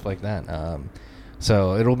 Right. Stuff like that.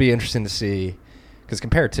 So it'll be interesting to see, because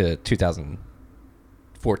compared to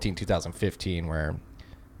 2014, 2015, where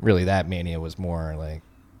really that mania was more like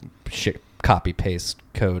shit, copy paste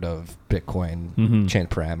code of Bitcoin, change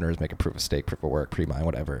parameters, make a proof of stake, proof of work, pre-mine,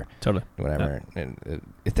 whatever. Totally. Whatever. Yeah. And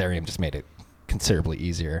Ethereum just made it considerably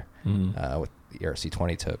easier with the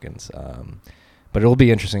ERC20 tokens. But it'll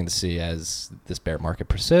be interesting to see as this bear market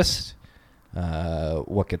persists,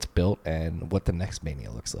 what gets built and what the next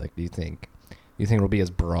mania looks like. Do you think it'll be as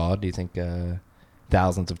broad? Do you think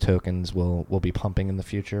thousands of tokens will be pumping in the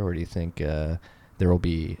future, or do you think there will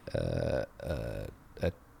be a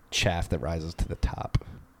chaff that rises to the top?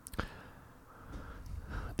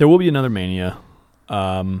 There will be another mania.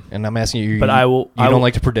 And I'm asking you, but I will. You don't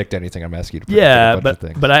like to predict anything. I'm asking you to predict a bunch of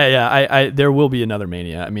things. But I there will be another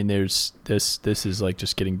mania. I mean, there's this is like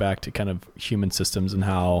just getting back to kind of human systems and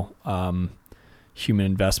how human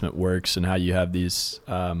investment works, and how you have these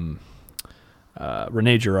Rene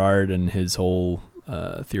Girard and his whole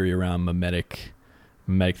theory around mimetic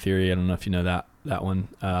theory. I don't know if you know that one.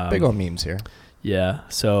 Big on memes here. Yeah.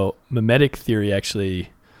 So mimetic theory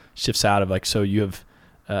actually shifts out of like, so you have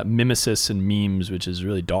mimesis and memes, which is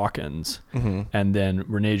really Dawkins. Mm-hmm. And then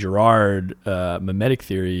Rene Girard, mimetic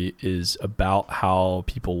theory is about how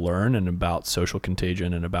people learn and about social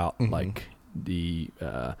contagion and about like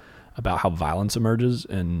about how violence emerges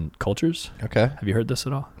in cultures. Okay. Have you heard this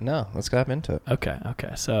at all? No, let's dive into it. Okay.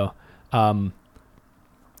 So, and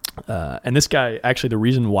this guy, actually the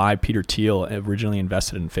reason why Peter Thiel originally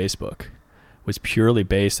invested in Facebook was purely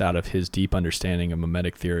based out of his deep understanding of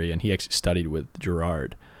mimetic theory, and he actually studied with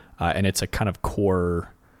Girard. And it's a kind of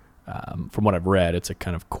core, from what I've read, it's a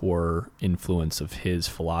kind of core influence of his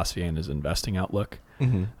philosophy and his investing outlook.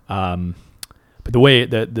 Mm-hmm. But the way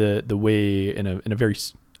the way in a very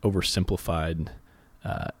oversimplified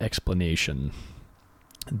explanation,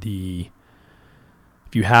 if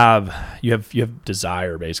you have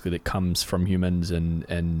desire basically that comes from humans,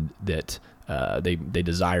 and that they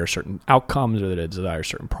desire certain outcomes, or that they desire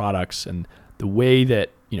certain products, and the way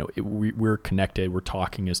that we're connected, we're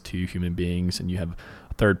talking as two human beings, and you have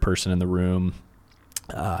a third person in the room,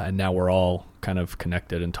 and now we're all kind of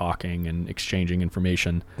connected and talking and exchanging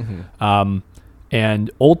information. Mm-hmm.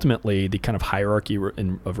 And ultimately, the kind of hierarchy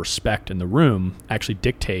of respect in the room actually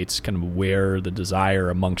dictates kind of where the desire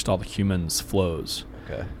amongst all the humans flows.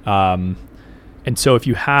 Okay. And so if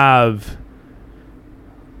you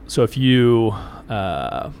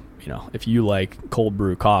like cold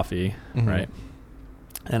brew coffee, Mm-hmm. right?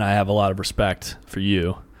 And I have a lot of respect for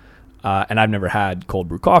you, and I've never had cold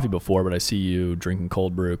brew coffee before, but I see you drinking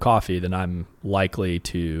cold brew coffee, then I'm likely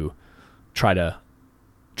to try to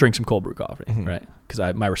drink some cold brew coffee, mm-hmm. right?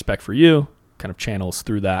 Because my respect for you kind of channels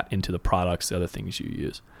through that into the products, the other things you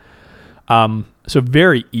use. So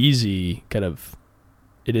very easy kind of,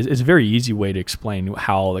 it's a very easy way to explain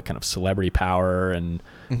how the kind of celebrity power and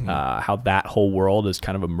mm-hmm. How that whole world has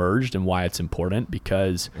kind of emerged, and why it's important,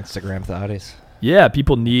 because Instagram thotties. Yeah,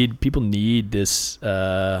 people need this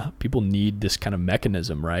kind of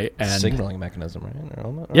mechanism, right? And signaling mechanism, right?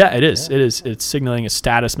 Yeah, it is. Yeah. It's signaling, a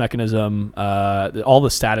status mechanism. All the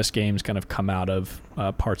status games kind of come out of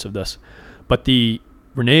parts of this. But the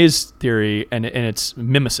Rene's theory, and it's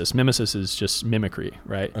mimesis. Mimesis is just mimicry,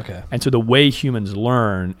 right? Okay. And so the way humans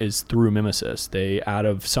learn is through mimesis. They, out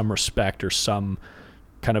of some respect or some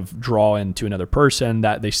kind of draw into another person,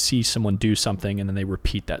 that they see someone do something and then they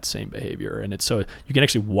repeat that same behavior. And it's so you can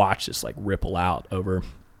actually watch this like ripple out over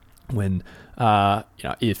when, another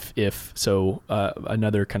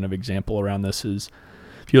kind of example around this is,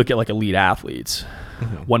 if you look at like elite athletes,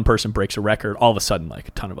 mm-hmm. one person breaks a record, all of a sudden like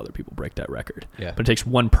a ton of other people break that record. Yeah. But it takes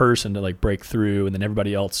one person to like break through, and then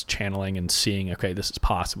everybody else channeling and seeing, okay, this is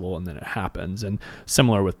possible, and then it happens. And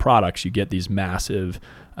similar with products, you get these massive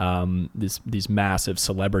these massive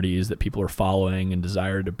celebrities that people are following and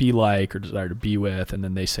desire to be like or desire to be with, and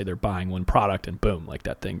then they say they're buying one product, and boom, like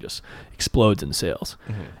that thing just explodes in sales.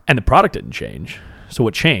 Mm-hmm. And the product didn't change. So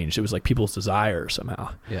what changed? It was like people's desire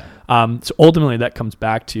somehow. Yeah. So ultimately that comes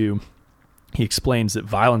back to, he explains that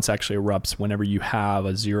violence actually erupts whenever you have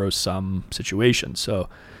a zero-sum situation. So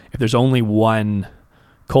if there's only one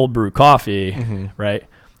cold brew coffee, mm-hmm. right,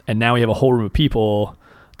 and now we have a whole room of people,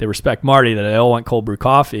 they respect Marty, that they all want cold brew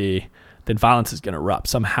coffee, then violence is going to erupt.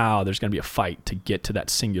 Somehow there's going to be a fight to get to that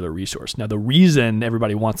singular resource. Now, the reason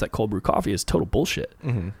everybody wants that cold brew coffee is total bullshit.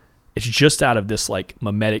 Mm-hmm. It's just out of this like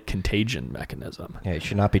mimetic contagion mechanism. Yeah, you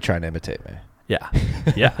should not be trying to imitate me. Yeah.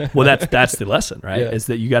 Yeah. Well, that's the lesson, right? Yeah. Is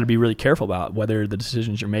that you got to be really careful about whether the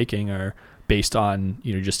decisions you're making are based on,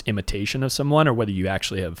 just imitation of someone, or whether you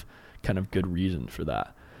actually have kind of good reason for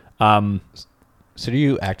that. So do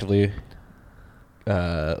you actively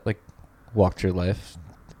walk through life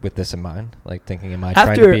with this in mind? Like thinking, am I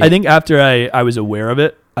trying to be... I think after I was aware of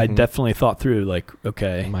it, I mm-hmm. definitely thought through like,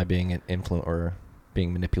 okay. Am I being an influence or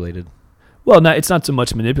being manipulated? Well, no, it's not so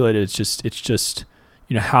much manipulated. It's just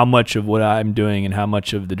how much of what I'm doing and how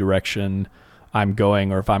much of the direction I'm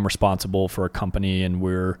going, or if I'm responsible for a company and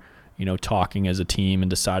we're, talking as a team and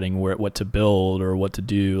deciding what to build or what to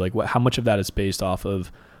do, like how much of that is based off of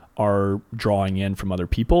are drawing in from other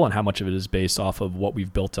people and how much of it is based off of what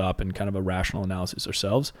we've built up and kind of a rational analysis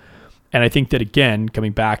ourselves. And I think that, again,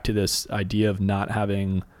 coming back to this idea of not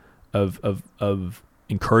having, of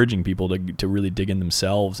encouraging people to really dig in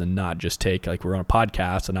themselves and not just take, like, we're on a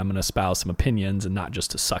podcast and I'm going to espouse some opinions and not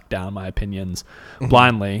just to suck down my opinions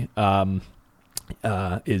blindly,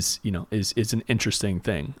 is an interesting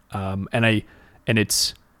thing. And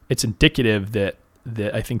it's indicative that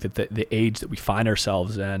I think that the age that we find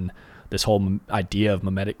ourselves in, this whole idea of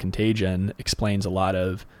mimetic contagion explains a lot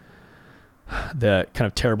of the kind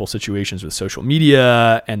of terrible situations with social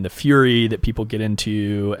media and the fury that people get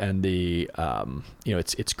into, and the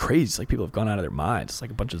it's crazy. It's like people have gone out of their minds. It's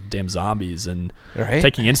like a bunch of damn zombies and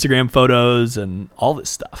taking Instagram photos and all this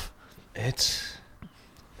stuff. It's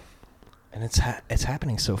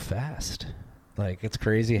happening so fast. Like, it's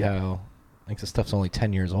crazy how, like, this stuff's only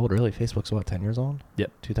 10 years old. Really, Facebook's what, 10 years old?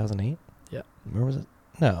 Yep. 2008. Yeah. Where was it?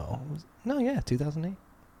 No. 2008.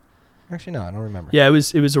 Actually, no, I don't remember. Yeah, it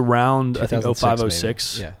was around, I think, 05,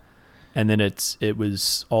 06. Yeah. And then it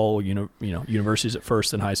was all universities at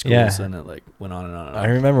first and high schools, and it like went on and on and on. I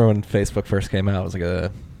remember when Facebook first came out. I was like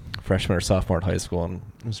a freshman or sophomore in high school, and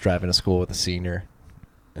I was driving to school with a senior,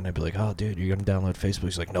 and I'd be like, "Oh, dude, you're gonna download Facebook?"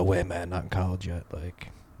 He's like, "No way, man, not in college yet. Like,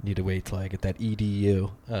 need to wait till I get that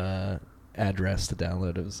edu address to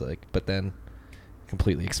download." It was like, but then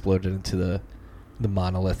completely exploded into the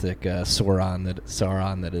monolithic Sauron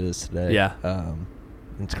that it is today. Yeah.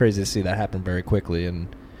 It's crazy to see that happen very quickly.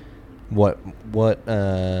 And what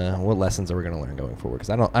lessons are we going to learn going forward?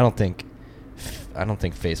 Because I don't think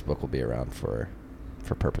Facebook will be around for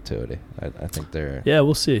perpetuity. I think they're... Yeah,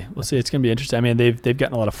 we'll see. It's going to be interesting. I mean, they've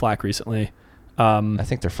gotten a lot of flack recently. I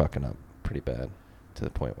think they're fucking up pretty bad to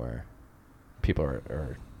the point where people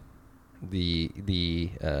are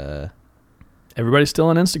everybody's still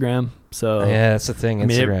on Instagram, so yeah, that's the thing.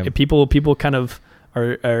 Instagram. I mean, people kind of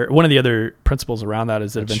are one of the other principles around that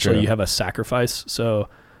is that That's eventually true. you have a sacrifice. So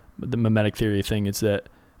the mimetic theory thing is that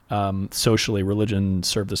socially, religion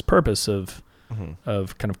served this purpose of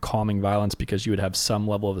kind of calming violence, because you would have some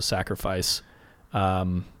level of a sacrifice,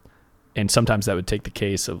 and sometimes that would take the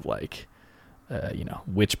case of like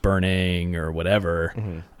witch burning or whatever.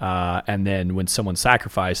 And then when someone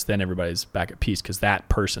sacrificed, then everybody's back at peace, because that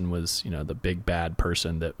person was, the big bad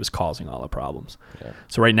person that was causing all the problems. Yeah.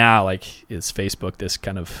 So right now, like, is Facebook this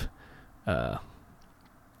kind of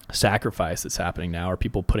sacrifice that's happening now? Are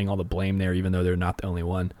people putting all the blame there, even though they're not the only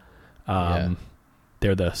one?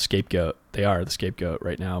 They're the scapegoat. They are the scapegoat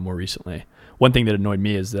right now. More recently, one thing that annoyed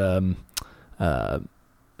me is what's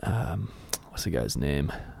the guy's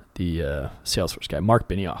name? The Salesforce guy, Mark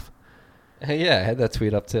Benioff. Yeah, I had that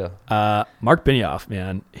tweet up too. Mark Benioff,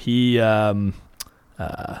 man, he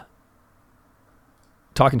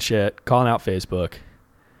talking shit, calling out Facebook.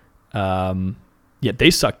 Yet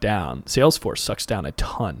they suck down. Salesforce sucks down a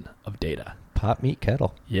ton of data. Pot meat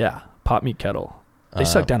kettle. Yeah, pot meat kettle. They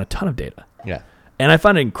suck down a ton of data. Yeah. And I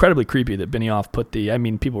find it incredibly creepy that Benioff put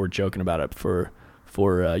people were joking about it for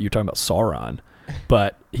you're talking about Sauron,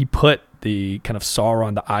 but he put the kind of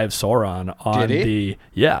Sauron, the Eye of Sauron on the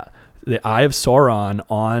Eye of Sauron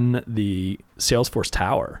on the Salesforce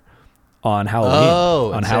Tower on Halloween.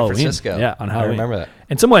 Oh, on San Halloween. Francisco. Yeah, on Halloween. I remember that.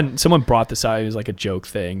 And someone brought this out. It was like a joke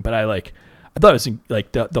thing, but I thought it was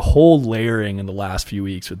like the whole layering in the last few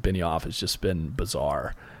weeks with Benioff has just been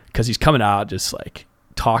bizarre, because he's coming out just like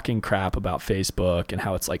talking crap about Facebook and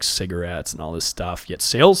how it's like cigarettes and all this stuff. Yet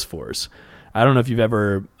Salesforce, I don't know if you've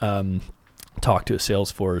ever talked to a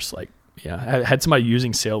Salesforce, like, I had somebody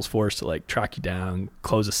using Salesforce to like track you down,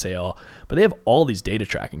 close a sale, but they have all these data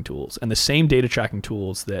tracking tools, and the same data tracking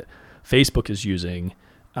tools that Facebook is using,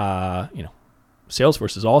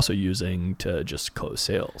 Salesforce is also using to just close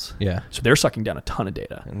sales. Yeah. So they're sucking down a ton of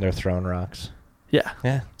data. And they're throwing rocks. Yeah.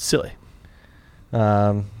 Yeah. Silly.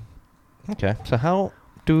 Okay. So how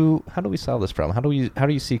do we solve this problem? How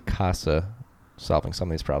do you see Casa solving some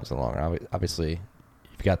of these problems in the long run? Obviously,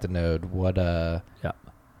 you've got the node. What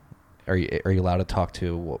are you allowed to talk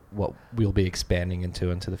to what we'll be expanding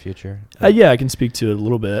into the future? Yeah, I can speak to it a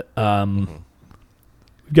little bit.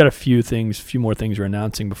 We've got a few more things we're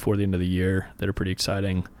announcing before the end of the year that are pretty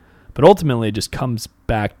exciting, but ultimately it just comes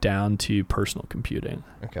back down to personal computing.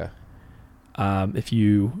 Okay. If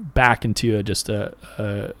you back into just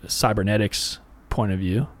a cybernetics point of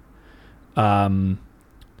view, and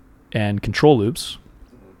control loops,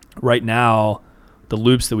 right now, the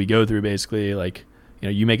loops that we go through, basically, like,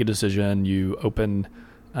 you make a decision, you open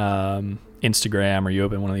Instagram, or you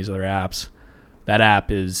open one of these other apps. That app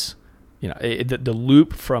is, the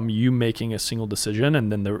loop from you making a single decision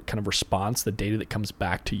and then the kind of response, the data that comes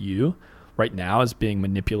back to you, right now is being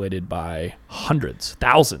manipulated by hundreds,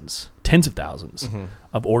 thousands, tens of thousands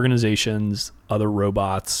of organizations, other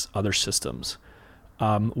robots, other systems.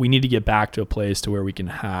 We need to get back to a place to where we can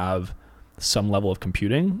have some level of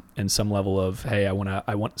computing and some level of, hey, I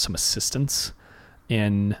want some assistance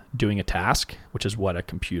in doing a task, which is what a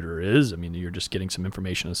computer is. I mean, you're just getting some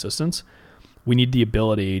information assistance. We need the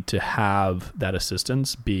ability to have that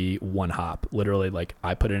assistance be one hop. Literally, like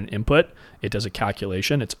I put in an input, it does a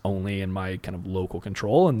calculation. It's only in my kind of local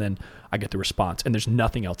control, and then I get the response, and there's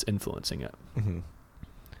nothing else influencing it. Mm-hmm.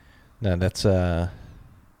 No, that's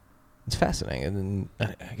it's fascinating, and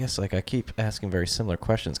I guess like I keep asking very similar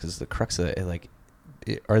questions because the crux of it, like,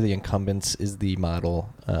 are the incumbents, is the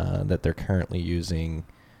model that they're currently using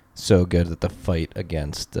so good that the fight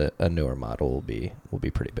against a newer model will be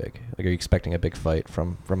pretty big? Like, are you expecting a big fight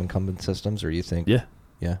from incumbent systems, or you think?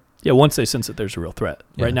 Yeah. Once they sense that there's a real threat.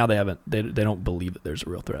 Yeah. Right now, they don't believe that there's a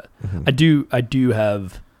real threat. Mm-hmm. I do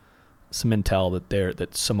have some intel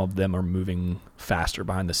that some of them are moving faster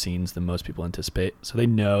behind the scenes than most people anticipate. So they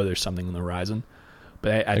know there's something on the horizon,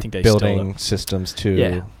 but I think they building systems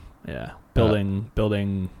too. Yeah.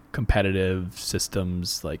 Building competitive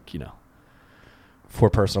systems, like, for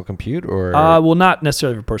personal compute, or well, not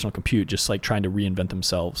necessarily for personal compute, just like trying to reinvent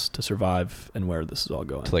themselves to survive and where this is all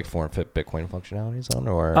going. to like form fit Bitcoin functionalities on,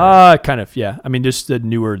 or kind of, yeah. I mean, just the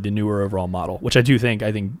newer overall model, which I think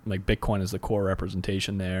like Bitcoin is the core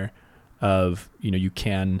representation there of, you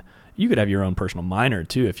could have your own personal miner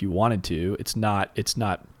too if you wanted to. It's not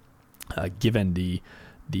given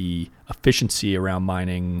the efficiency around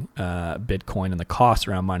mining Bitcoin and the cost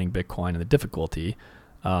around mining Bitcoin and the difficulty.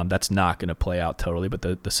 That's not going to play out totally, but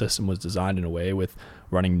the system was designed in a way with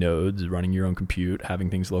running nodes, running your own compute,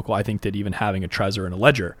 having things local. I think that even having a Trezor and a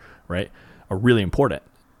ledger, right, are really important.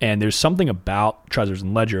 And there's something about Trezors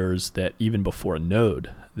and ledgers that even before a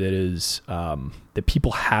node that is that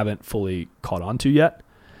people haven't fully caught on to yet.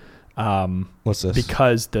 What's this?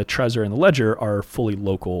 Because the Trezor and the ledger are fully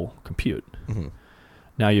local compute. Mm-hmm.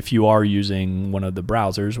 Now, if you are using one of the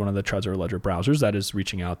browsers, one of the Trezor Ledger browsers, that is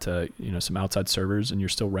reaching out to some outside servers, and you're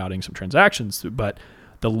still routing some transactions. But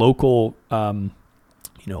the local,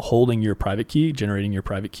 holding your private key, generating your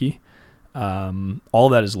private key, all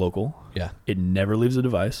that is local. Yeah, it never leaves the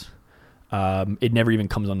device. It never even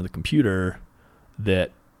comes onto the computer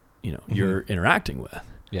that you're interacting with.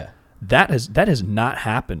 Yeah. That has not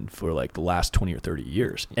happened for like the last 20 or 30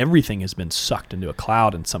 years. Everything has been sucked into a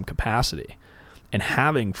cloud in some capacity. And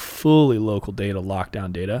having fully local data,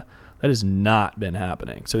 lockdown data, that has not been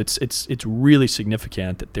happening. So it's really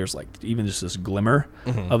significant that there's like even just this glimmer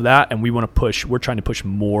of that, and we're trying to push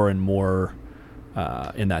more and more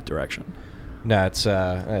in that direction. No, it's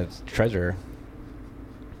Trezor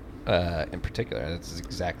in particular. That's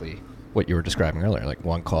exactly what you were describing earlier. Like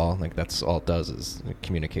one call, like that's all it does is it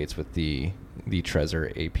communicates with the Trezor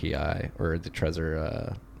API or the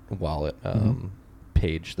Trezor wallet.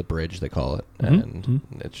 Page, the bridge they call it, and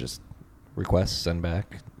it's just requests, send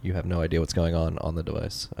back. You have no idea what's going on the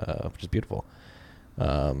device, which is beautiful.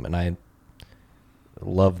 And I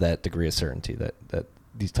love that degree of certainty that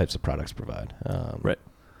these types of products provide. Right.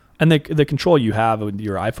 And the control you have with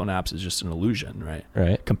your iPhone apps is just an illusion, right?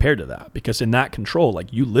 Right. Compared to that, because in that control,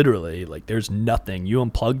 like you literally, like there's nothing. You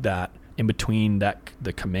unplug that in between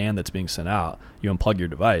the command that's being sent out. You unplug your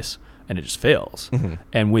device, and it just fails. Mm-hmm.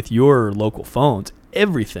 And with your local phones,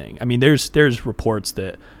 everything. I mean, there's reports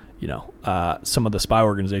that some of the spy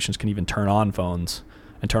organizations can even turn on phones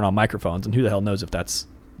and turn on microphones, and who the hell knows if that's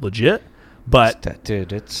legit? But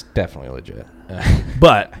it's definitely legit.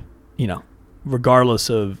 But regardless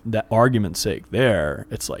of that argument's sake,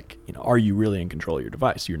 it's like are you really in control of your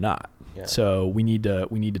device? You're not. Yeah. So we need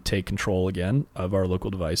to take control again of our local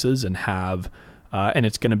devices and have. And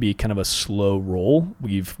it's going to be kind of a slow roll.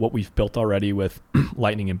 What we've built already with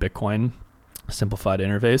Lightning and Bitcoin, simplified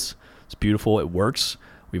interface. It's beautiful. It works.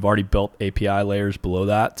 We've already built API layers below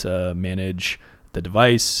that to manage the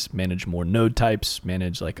device, manage more node types,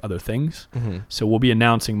 manage like other things. Mm-hmm. So we'll be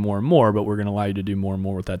announcing more and more, but we're going to allow you to do more and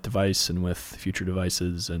more with that device and with future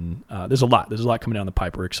devices. And there's a lot coming down the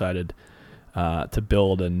pipe. We're excited to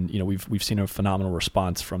build, and we've seen a phenomenal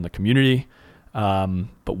response from the community.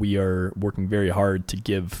 But we are working very hard to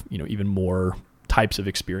give even more types of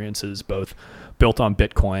experiences, both built on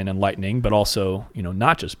Bitcoin and Lightning, but also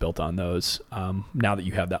not just built on those. Now that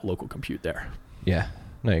you have that local compute there. Yeah,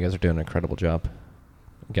 no, you guys are doing an incredible job.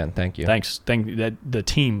 Again, thank you. Thanks. That the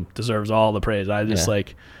team deserves all the praise. I just I'm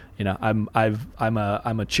a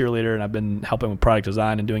cheerleader, and I've been helping with product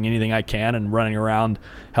design and doing anything I can and running around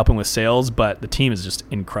helping with sales. But the team is just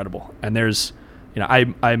incredible, and there's.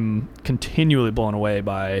 I'm continually blown away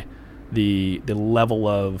by the level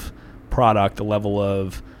of product, the level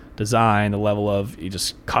of design, the level of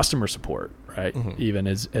just customer support, right? Even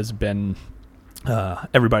has been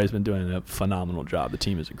everybody's been doing a phenomenal job. The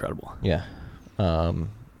team is incredible. Yeah.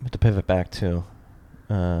 To pivot back to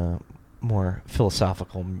more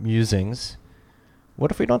philosophical musings,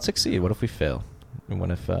 what if we don't succeed? What if we fail? And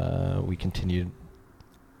what if we continue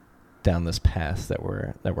down this path that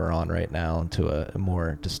we're on right now into a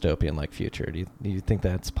more dystopian-like future? Do you think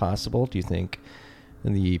that's possible? Do you think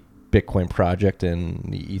the Bitcoin project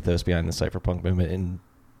and the ethos behind the cypherpunk movement in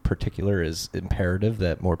particular is imperative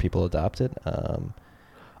that more people adopt it?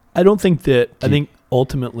 I don't think that. I think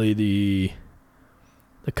ultimately the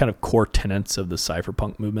kind of core tenets of the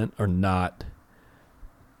cypherpunk movement are not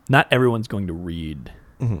everyone's going to read,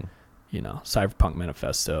 Cypherpunk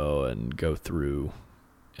Manifesto and go through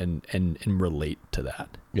and relate to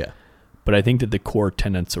that. Yeah. But I think that the core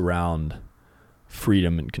tenets around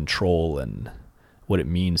freedom and control and what it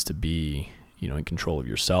means to be, in control of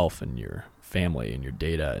yourself and your family and your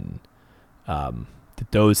data, and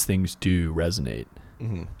that those things do resonate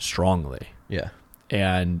strongly. Yeah.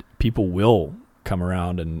 And people will come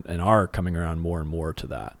around and are coming around more and more to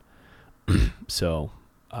that. So,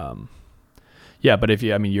 yeah, but if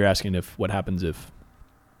you're asking what happens if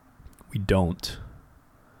we don't,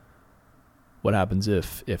 what happens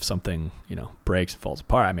if something, breaks and falls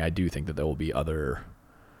apart? I do think that there will be other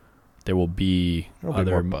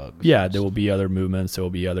more bugs. Yeah, there will be other movements. There will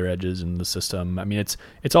be other edges in the system.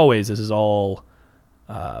 It's always, this is all,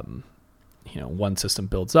 one system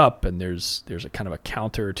builds up and there's a kind of a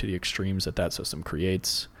counter to the extremes that system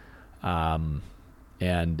creates. And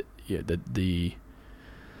the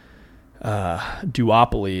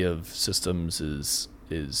duopoly of systems is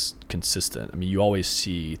consistent. You always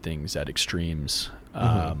see things at extremes.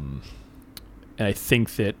 And I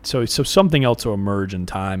think that so something else will emerge in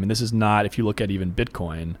time. And this is not, if you look at even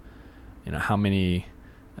Bitcoin, how many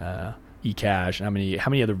eCash and how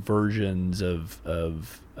many other versions of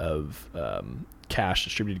cash,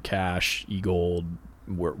 distributed cash, eGold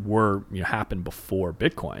were happened before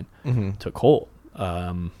Bitcoin took hold.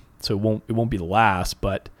 So it won't be the last,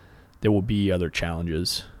 but there will be other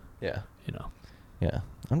challenges. Yeah. Yeah.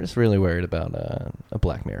 I'm just really worried about a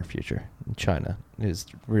Black Mirror future. China is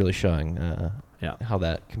really showing how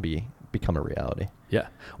that can become a reality. Yeah.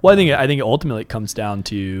 Well, I think ultimately it comes down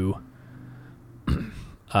to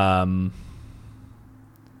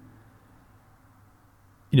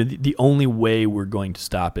the only way we're going to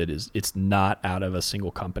stop it is it's not out of a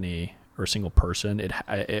single company or a single person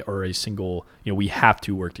or a single, we have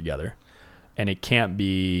to work together, and it can't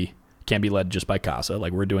be led just by Casa.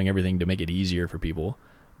 Like, we're doing everything to make it easier for people,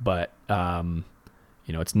 but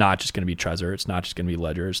it's not just going to be Trezor. It's not just going to be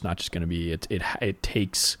Ledger. It's not just going to be, it's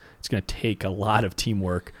going to take a lot of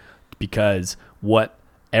teamwork, because what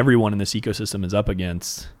everyone in this ecosystem is up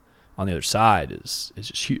against on the other side is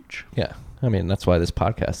just huge. Yeah. That's why this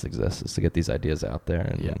podcast exists, is to get these ideas out there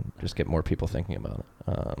and just get more people thinking about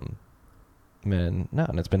it. And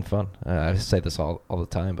it's been fun. I say this all the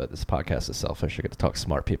time, but this podcast is selfish. You get to talk to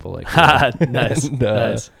smart people like nice.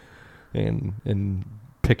 Nice. And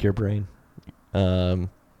pick your brain.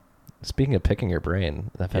 Speaking of picking your brain,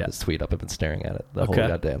 I've had this tweet up. I've been staring at it the whole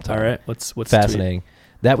goddamn time. All right. What's fascinating?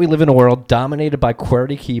 That we live in a world dominated by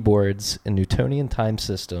QWERTY keyboards and Newtonian time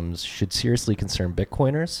systems should seriously concern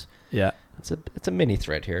Bitcoiners. Yeah. It's a mini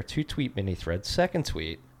thread here. 2-tweet mini thread. Second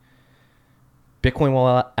tweet. Bitcoin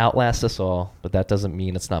will outlast us all, but that doesn't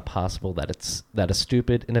mean it's not possible that a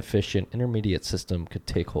stupid, inefficient, intermediate system could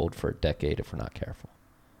take hold for a decade if we're not careful.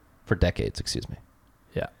 For decades, excuse me.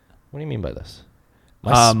 Yeah. What do you mean by this?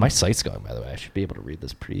 My site's going, by the way. I should be able to read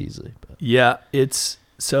this pretty easily. But. Yeah, it's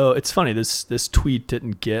funny. This tweet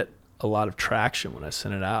didn't get a lot of traction when I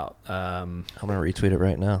sent it out. I'm gonna retweet it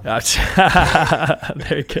right now.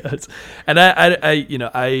 There it goes. And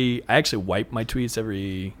I actually wipe my tweets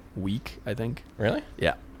every week, I think. Really?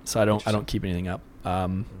 Yeah. So I don't keep anything up.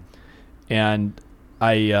 And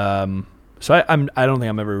I don't think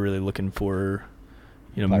I'm ever really looking for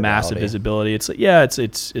massive visibility. It's like,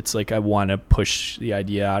 it's like I want to push the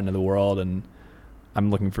idea out into the world, and I'm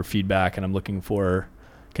looking for feedback, and I'm looking for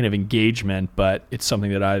kind of engagement, but it's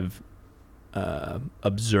something that I've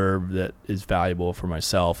observed that is valuable for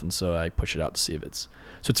myself, and so I push it out to see if it's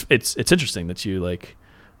interesting that you like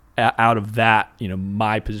out of that,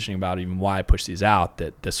 my positioning about even why I push these out,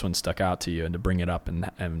 that this one stuck out to you, and to bring it up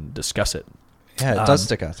and discuss it. Yeah, it does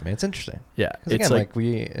stick out to me. It's interesting. Yeah, it's again, like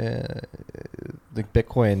we, like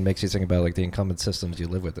Bitcoin makes you think about like the incumbent systems you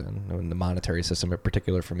live within, and the monetary system in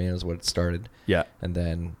particular for me is what it started. Yeah, and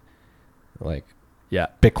then like Yeah.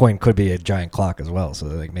 Bitcoin could be a giant clock as well, so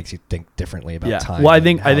that makes you think differently about time. Well, I and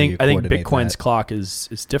think how you coordinate Bitcoin's that. clock is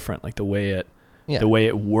different. Like the way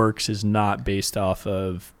it works is not based off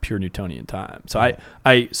of pure Newtonian time. So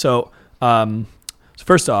so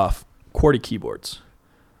first off, QWERTY keyboards.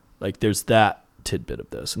 Like there's that tidbit of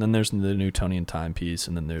this, and then there's the Newtonian time piece,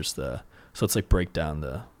 and then there's so let's like break down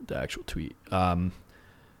the actual tweet.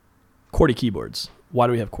 QWERTY keyboards. Why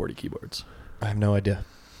do we have QWERTY keyboards? I have no idea.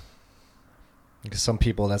 Because some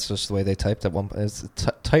people, that's just the way they typed at one point. It's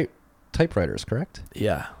typewriters, correct?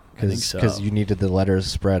 Yeah, I think so. Because you needed the letters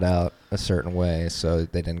spread out a certain way so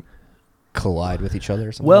they didn't collide with each other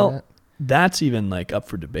or something like that. That's even like up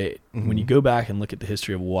for debate. Mm-hmm. When you go back and look at the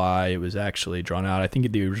history of why it was actually drawn out, I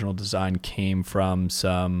think the original design came from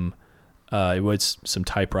it was some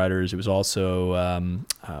typewriters. It was also,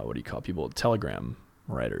 what do you call people? Telegram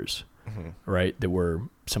writers, right? That were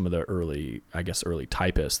some of the early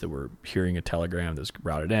typists that were hearing a telegram that's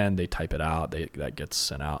routed in, they type it out, that gets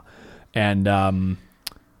sent out. And,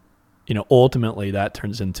 ultimately that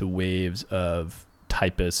turns into waves of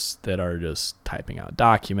typists that are just typing out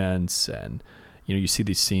documents. And, you see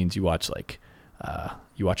these scenes, you watch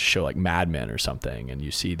a show like Mad Men or something, and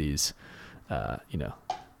you see these,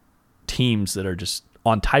 teams that are just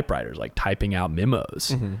on typewriters, like typing out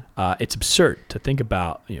memos. It's absurd to think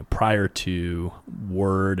about, prior to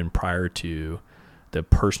Word and prior to the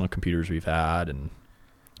personal computers we've had, and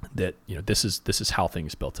that, this is how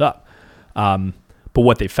things built up. But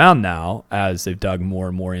what they found now, as they've dug more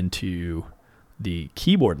and more into the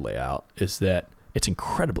keyboard layout, is that it's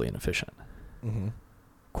incredibly inefficient.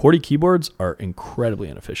 QWERTY keyboards are incredibly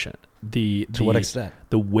inefficient. To what extent?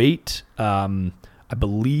 The weight, I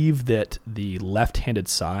believe that the left-handed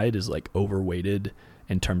side is like overweighted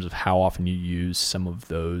in terms of how often you use some of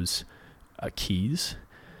those keys.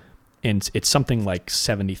 And it's something like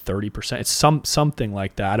 70-30%. It's something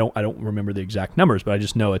like that. I don't remember the exact numbers, but I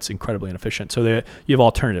just know it's incredibly inefficient. So you have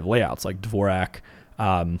alternative layouts like Dvorak.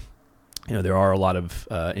 There are a lot of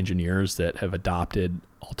engineers that have adopted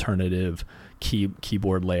alternative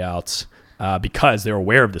keyboard layouts because they're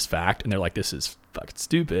aware of this fact, and they're like, this is fucking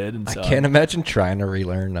stupid. And so, I can't imagine trying to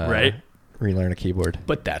relearn a keyboard.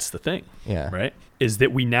 But that's the thing. Yeah. Right? Is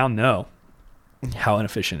that we now know how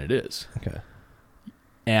inefficient it is. Okay.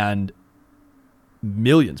 And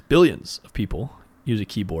billions of people use a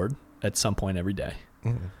keyboard at some point every day.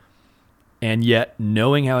 And yet,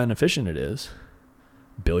 knowing how inefficient it is,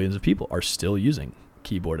 billions of people are still using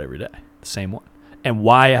keyboard every day, the same one. And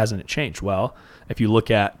why hasn't it changed? Well, if you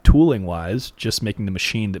look at tooling-wise, just making the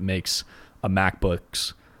machine that makes a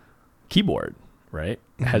MacBook's keyboard, right,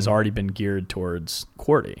 has already been geared towards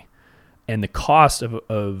QWERTY. And the cost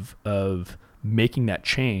of making that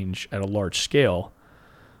change at a large scale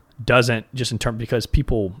doesn't just in terms, because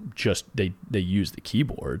people just they use the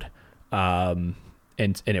keyboard and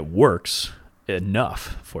it works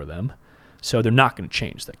enough for them, so they're not going to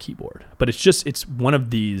change that keyboard. But it's one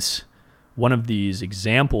of these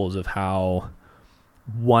examples of how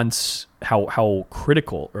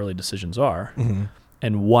critical early decisions are.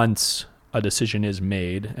 And once a decision is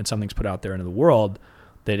made and something's put out there into the world,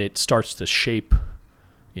 that it starts to shape,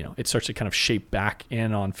 it starts to kind of feed back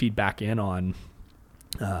in on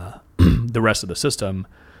the rest of the system,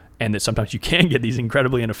 and that sometimes you can get these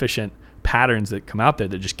incredibly inefficient patterns that come out there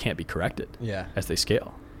that just can't be corrected as they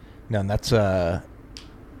scale. No, and that's a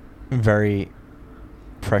very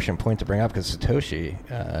prescient point to bring up, because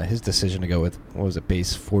Satoshi, his decision to go with, what was it,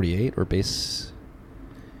 base 48 or base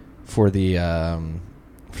for the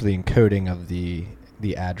encoding of the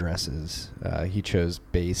addresses, he chose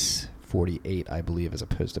base 48, I believe, as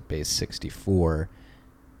opposed to base 64.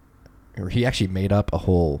 Or he actually made up a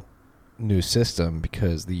whole new system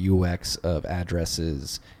because the UX of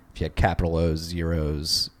addresses, if you had capital O's,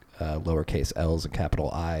 zeros, lowercase L's, and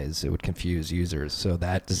capital I's, it would confuse users. So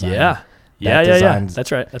that design,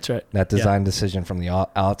 That's right. That design decision from the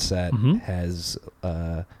outset has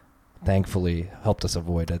thankfully helped us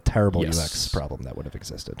avoid a terrible UX problem that would have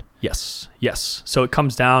existed. Yes. So it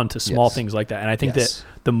comes down to small things like that, and I think that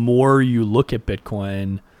the more you look at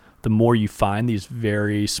Bitcoin, the more you find these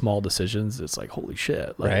very small decisions. It's like, holy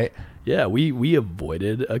shit. Like, right? Yeah, we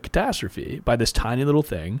avoided a catastrophe by this tiny little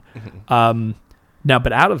thing. Now,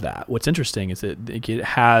 but out of that, what's interesting is that it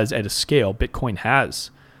has, at a scale, Bitcoin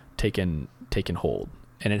has taken hold.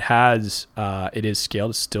 And it is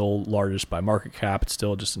scaled. It's still largest by market cap. It's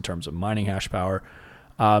still just in terms of mining hash power.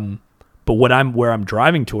 But where I'm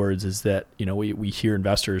driving towards is that, we hear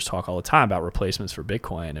investors talk all the time about replacements for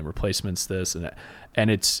Bitcoin and replacements this and that,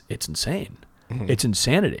 and it's insane. It's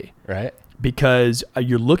insanity. Right. because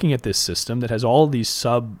you're looking at this system that has all these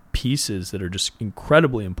sub pieces that are just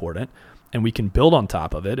incredibly important, and we can build on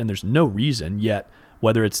top of it. And there's no reason yet,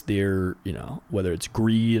 whether it's whether it's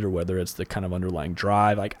greed or whether it's the kind of underlying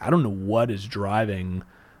drive, like I don't know what is driving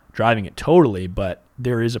it totally, but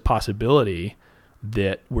there is a possibility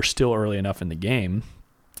that we're still early enough in the game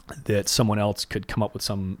that someone else could come up with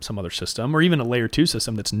some other system, or even a layer 2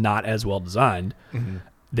 system that's not as well designed,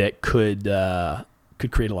 that could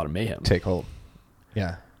create a lot of mayhem. Take hold.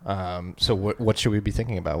 Yeah. So what should we be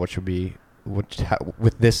thinking about?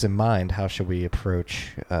 With this in mind, how should we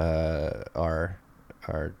approach our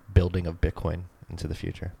building of Bitcoin into the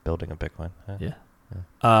future? Building of Bitcoin. Yeah.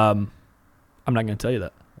 I'm not going to tell you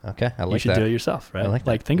that. Okay, I like that. You should do it yourself, right? I like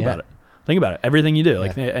that. Think about it. Think about it. Everything you do,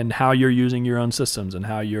 and how you're using your own systems, and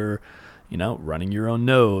how you're, running your own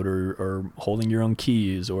node or holding your own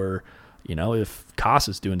keys, or, if Cost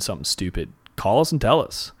is doing something stupid, call us and tell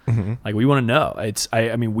us. Like, we want to know.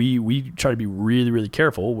 We try to be really, really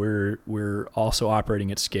careful. We're also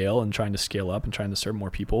operating at scale and trying to scale up and trying to serve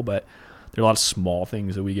more people, but there are a lot of small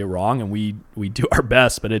things that we get wrong, and we do our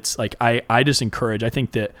best. But it's like I just encourage. I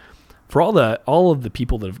think that for all of the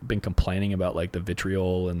people that have been complaining about like the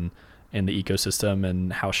vitriol and the ecosystem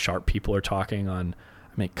and how sharp people are talking on,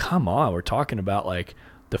 come on, we're talking about like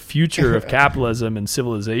the future of capitalism and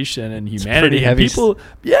civilization and humanity. And people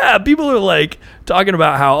are like talking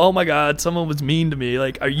about how, oh my God, someone was mean to me.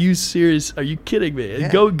 Like, are you serious? Are you kidding me? Yeah.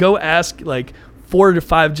 Go ask like 4 to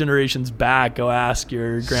 5 generations back. Go ask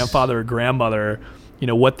your grandfather or grandmother,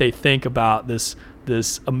 what they think about this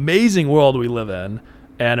amazing world we live in,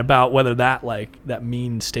 and about whether that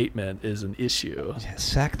mean statement is an issue. Yeah,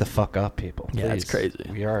 sack the fuck up, people. Please. Yeah, it's crazy.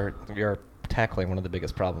 We are tackling one of the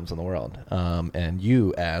biggest problems in the world. And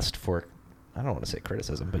you asked for, I don't want to say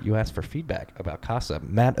criticism, but you asked for feedback about Casa.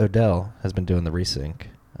 Matt Odell has been doing the resync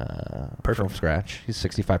from scratch. He's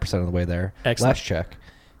 65% of the way there. Excellent. Last check.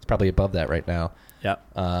 He's probably above that right now.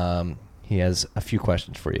 Yep. He has a few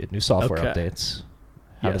questions for you. New software updates.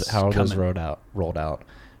 How are those rolled out?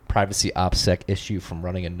 Privacy OPSEC issue from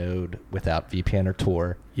running a node without VPN or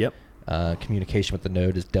Tor. Yep. Communication with the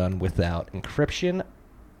node is done without encryption.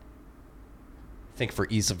 I think for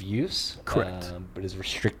ease of use. Correct. But is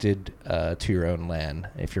restricted to your own LAN.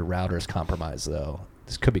 If your router is compromised, though,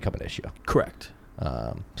 this could become an issue. Correct.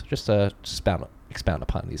 So just expound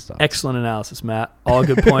upon these thoughts. Excellent analysis, Matt. All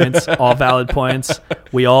good points, all valid points.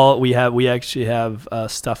 We actually have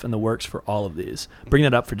stuff in the works for all of these. Bring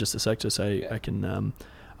that up for just a sec, just so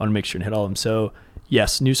I want to make sure and hit all of them. So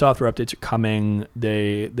yes, new software updates are coming.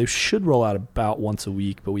 They should roll out about once a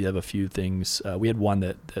week, but we have a few things. We had one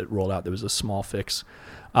that rolled out. There was a small fix.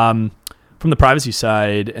 From the privacy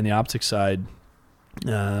side and the OPSEC side,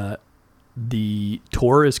 the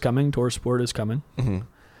Tor is coming. Tor support is coming.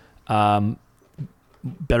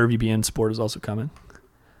 Better VPN support is also coming.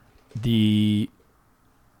 We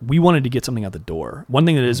wanted to get something out the door. One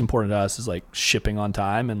thing that is important to us is like shipping on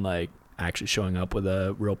time and like actually showing up with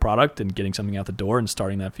a real product and getting something out the door and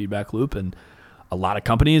starting that feedback loop. And a lot of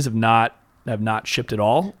companies have not shipped at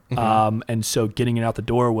all. And so getting it out the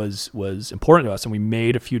door was important to us. And we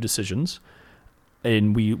made a few decisions,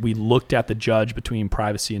 and we looked at the judge between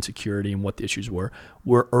privacy and security and what the issues were.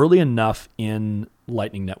 We're early enough in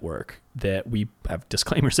Lightning Network that we have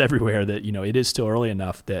disclaimers everywhere that, it is still early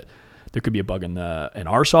enough that there could be a bug in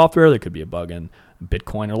our software. There could be a bug in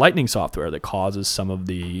Bitcoin or Lightning software that causes some of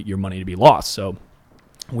your money to be lost. So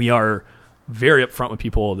we are very upfront with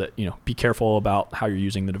people that, be careful about how you're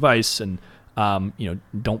using the device, and,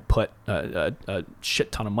 don't put a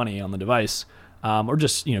shit ton of money on the device, or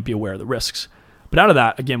just, be aware of the risks. But out of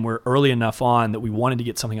that, again, we're early enough on that we wanted to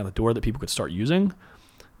get something out the door that people could start using,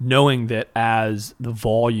 knowing that as the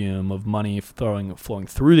volume of money flowing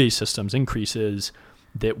through these systems increases,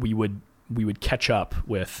 that we would catch up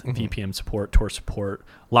with VPN support, Tor support,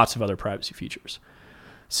 lots of other privacy features.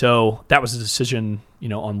 So that was a decision,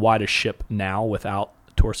 on why to ship now without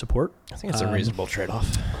Tor support. I think it's a reasonable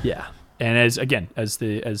trade-off. Yeah, and as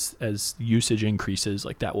usage increases,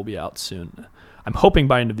 like that will be out soon. I'm hoping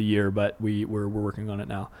by end of the year, but we're working on it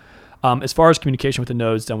now. As far as communication with the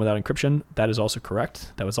nodes done without encryption, that is also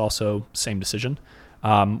correct. That was also same decision.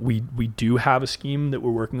 We do have a scheme that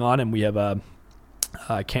we're working on, and we have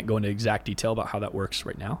I can't go into exact detail about how that works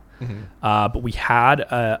right now. But we had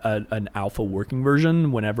an alpha working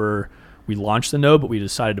version whenever we launched the node, but we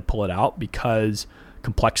decided to pull it out because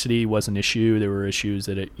complexity was an issue. There were issues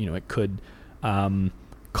that it could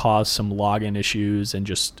cause some login issues, and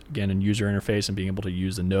just again in user interface and being able to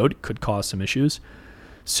use the node could cause some issues.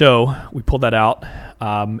 So we pulled that out.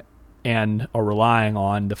 and are relying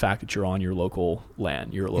on the fact that you're on your local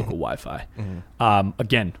LAN, your local Wi-Fi.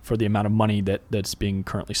 Again, for the amount of money that's being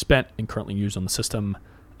currently spent and currently used on the system,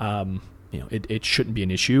 it shouldn't be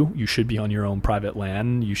an issue. You should be on your own private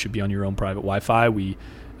LAN. You should be on your own private Wi-Fi. We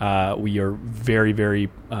are very, very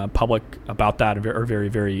public about that, or very,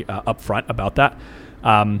 very upfront about that.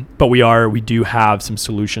 But we do have some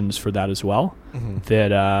solutions for that as well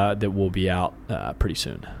that will be out pretty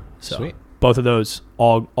soon. So Sweet. Both of those,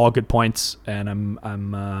 all good points, and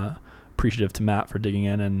I'm appreciative to Matt for digging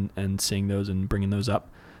in and seeing those and bringing those up.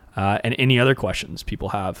 And any other questions people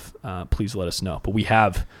have, please let us know. But we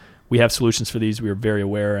have solutions for these. We are very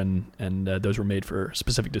aware, and those were made for a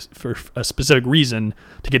specific reason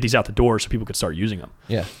to get these out the door so people could start using them.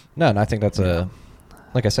 Yeah. No, and I think that's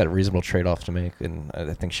like I said, a reasonable trade-off to make, and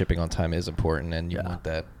I think shipping on time is important, and you want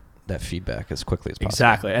that feedback as quickly as possible.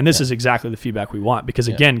 Exactly, and this is exactly the feedback we want, because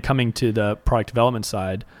again, coming to the product development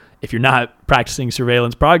side, if you're not practicing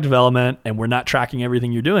surveillance product development and we're not tracking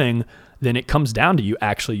everything you're doing, then it comes down to you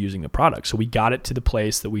actually using the product. So we got it to the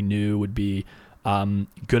place that we knew would be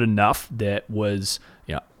good enough, that was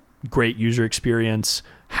great user experience,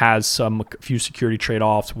 has a few security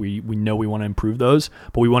trade-offs. We know we want to improve those,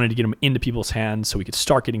 but we wanted to get them into people's hands so we could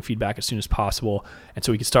start getting feedback as soon as possible, and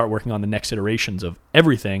so we could start working on the next iterations of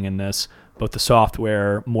everything in this, both the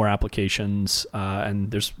software, more applications,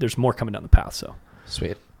 and there's more coming down the path. So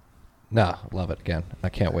sweet. No, love it. Again, I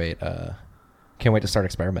can't wait. Can't wait to start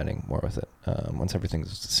experimenting more with it once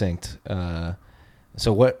everything's synced.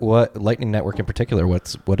 So what Lightning Network in particular,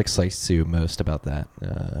 what excites you most about that?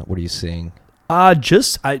 What are you seeing?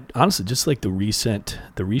 Honestly, just like the recent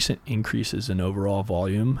increases in overall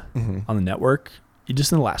volume on the network,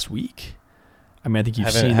 just in the last week. I mean, I think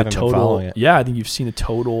you've seen the total. Yeah, I think you've seen the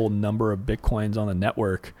total number of Bitcoins on the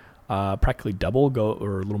network practically double,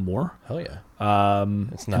 or a little more. Hell yeah!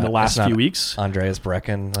 It's not in the last few weeks. Andreas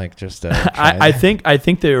Brecken, like just. I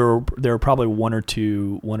think there are probably one or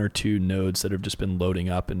two nodes that have just been loading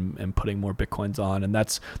up and putting more Bitcoins on, and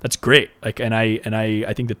that's great. Like, and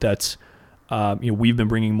I think that's. We've been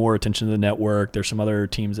bringing more attention to the network. There's some other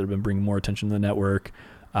teams that have been bringing more attention to the network.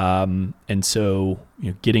 And so,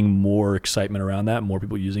 getting more excitement around that, more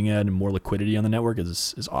people using it, and more liquidity on the network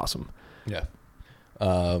is awesome. Yeah.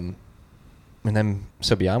 And then,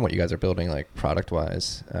 so beyond what you guys are building, like product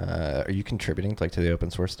wise, are you contributing to the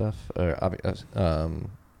open source stuff? That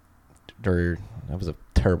was a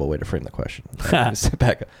terrible way to frame the question. Step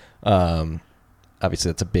back.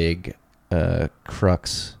 Obviously that's a big,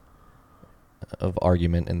 crux of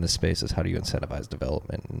argument in this space, is how do you incentivize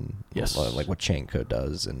development, and like what Chaincode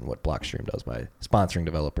does and what Blockstream does by sponsoring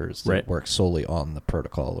developers that work solely on the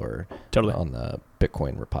protocol or on the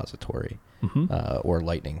Bitcoin repository or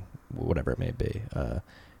Lightning, whatever it may be,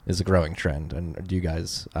 is a growing trend. And do you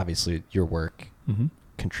guys, obviously your work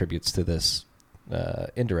contributes to this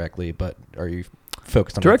indirectly, but are you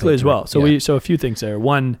focused on directly as well? So so a few things there.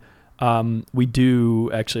 One, we've done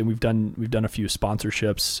a few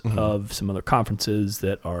sponsorships of some other conferences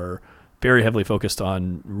that are very heavily focused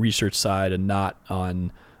on research side and not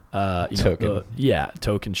on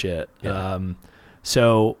token shit. Yeah.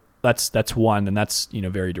 So that's one, and that's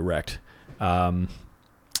very direct.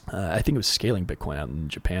 I think it was Scaling Bitcoin out in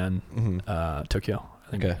Japan, Tokyo.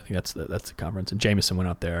 I think that's the conference, and Jameson went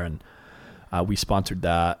out there, and we sponsored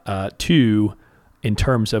that. Two, in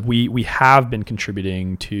terms of we have been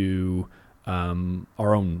contributing to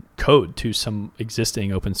our own code to some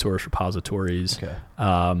existing open source repositories.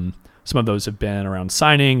 Some of those have been around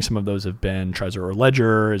signing. Some of those have been Trezor or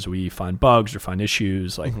Ledger, as we find bugs or find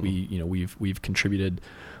issues. Like we've contributed.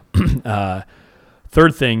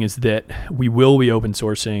 Third thing is that we will be open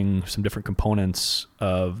sourcing some different components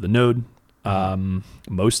of the node,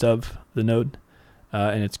 most of the node.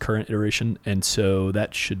 In its current iteration, and so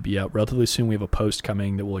that should be out relatively soon. We have a post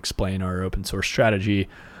coming that will explain our open source strategy.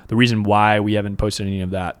 The reason why we haven't posted any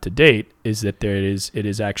of that to date is that it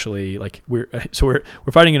is actually like we're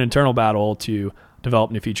fighting an internal battle to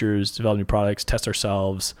develop new features, develop new products, test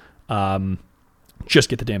ourselves, just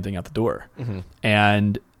get the damn thing out the door,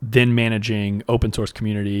 and then managing open source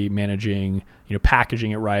community, managing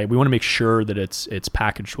packaging it right. We want to make sure that it's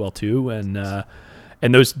packaged well too,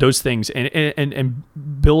 and those things, and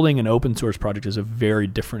building an open source project is a very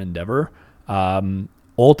different endeavor.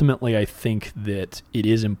 Ultimately, I think that it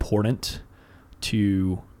is important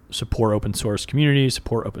to support open source communities,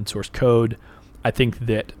 support open source code. I think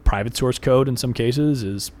that private source code in some cases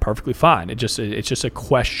is perfectly fine. It's just a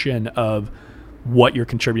question of what you're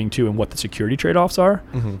contributing to and what the security trade-offs are.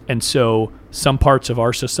 And so some parts of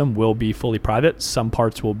our system will be fully private, some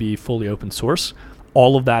parts will be fully open source.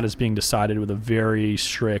 all of that is being decided with a very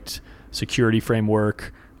strict security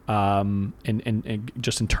framework, and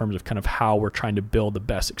just in terms of kind of how we're trying to build the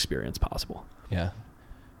best experience possible. Yeah.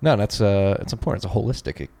 No, it's important. It's a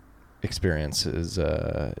holistic experience is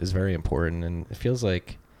very important, and it feels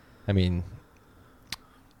like, I mean,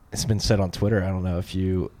 it's been said on Twitter. I don't know if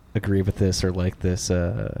you agree with this or like this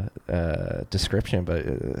description,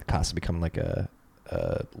 but Casa become like a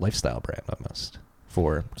lifestyle brand almost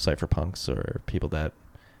for cypherpunks or people that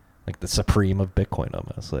like the supreme of Bitcoin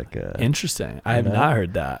almost. Like interesting. I have know? not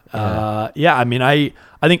heard that. Yeah. I mean, I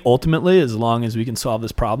think ultimately, as long as we can solve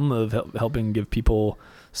this problem of helping give people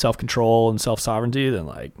self-control and self-sovereignty, then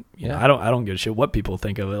like, you know, I don't give a shit what people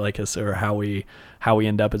think of it like us or how we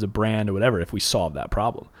end up as a brand or whatever if we solve that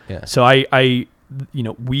problem. Yeah. So you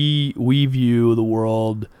know, we view the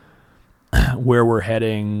world where we're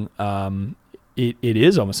heading. It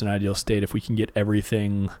is almost an ideal state if we can get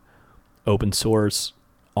everything open source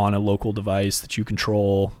on a local device that you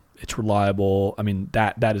control. It's reliable. I mean,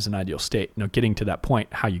 that is an ideal state. You know, getting to that point,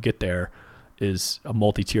 how you get there is a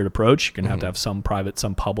multi-tiered approach. You're going to have some private,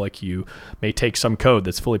 some public. You may take some code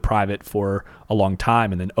that's fully private for a long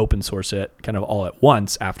time and then open source it kind of all at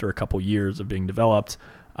once after a couple years of being developed.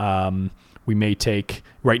 We may take,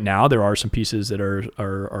 right now, there are some pieces that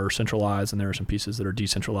are centralized and there are some pieces that are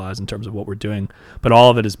decentralized in terms of what we're doing. But all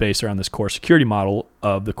of it is based around this core security model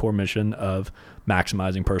of the core mission of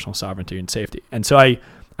maximizing personal sovereignty and safety. And so I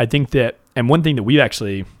think that, and one thing that we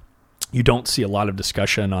actually, you don't see a lot of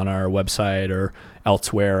discussion on our website or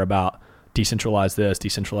elsewhere about decentralize this,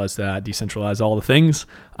 decentralize that, decentralize all the things.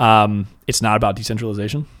 It's not about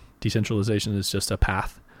decentralization. Decentralization is just a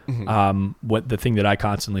path. What the thing that I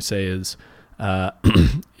constantly say is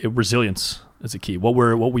resilience is the key.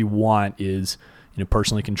 What we want is, you know,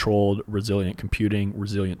 personally controlled, resilient computing,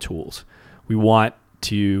 resilient tools. We want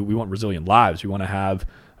resilient lives. We want to have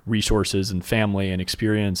resources and family and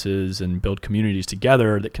experiences and build communities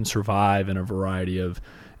together that can survive in a variety of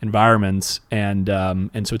environments. And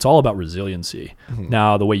so it's all about resiliency.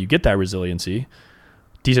 Now, the way you get that resiliency,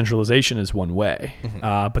 decentralization is one way,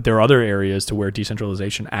 but there are other areas to where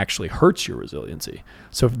decentralization actually hurts your resiliency.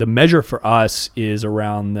 So if the measure for us is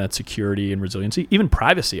around that security and resiliency, even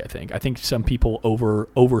privacy. I think some people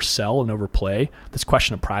oversell and overplay this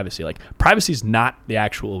question of privacy. Like, privacy is not the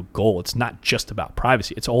actual goal. It's not just about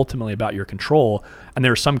privacy. It's ultimately about your control. And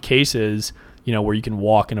there are some cases, you know, where you can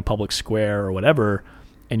walk in a public square or whatever,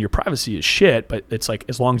 and your privacy is shit. But it's like,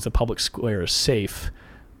 as long as the public square is safe,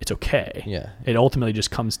 it's okay. Yeah. It ultimately just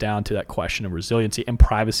comes down to that question of resiliency, and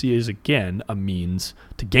privacy is, again, a means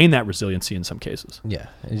to gain that resiliency in some cases. Yeah.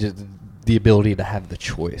 It's just the ability to have the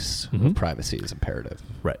choice of privacy is imperative.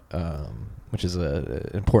 Right. Which is an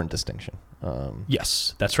important distinction.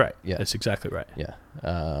 Yes, that's right. Yeah. That's exactly right. Yeah.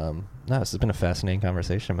 No, this has been a fascinating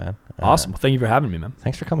conversation, man. Awesome. Well, thank you for having me, man.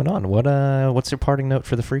 Thanks for coming on. What's your parting note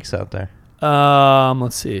for the freaks out there?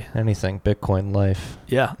 Let's see. Anything. Bitcoin, life.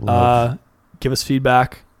 Yeah. Love. Give us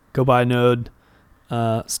feedback. Go buy a node,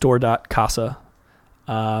 store.casa,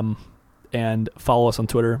 and follow us on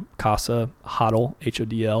Twitter, Casa HODL,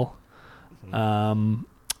 HODL.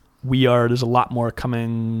 There's a lot more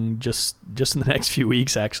coming just in the next few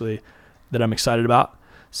weeks, actually, that I'm excited about.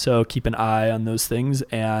 So keep an eye on those things,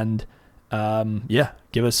 and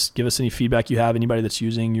give us any feedback you have. Anybody that's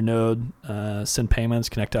using your node, send payments,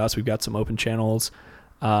 connect to us. We've got some open channels.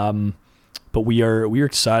 But we're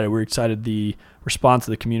excited. We're excited. The response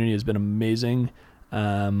of the community has been amazing.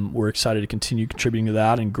 We're excited to continue contributing to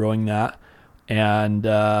that and growing that. And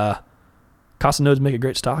Casa nodes make a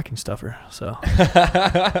great stocking stuffer. So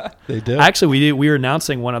They do. Actually, we were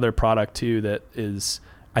announcing one other product too that is,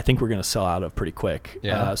 I think we're going to sell out of pretty quick.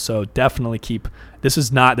 Yeah. So definitely this is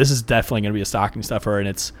definitely going to be a stocking stuffer, and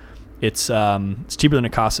it's cheaper than a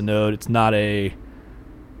Casa node.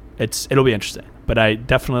 It'll be interesting. But I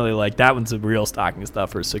definitely like that one's a real stocking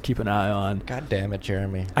stuffer, so keep an eye on. God damn it,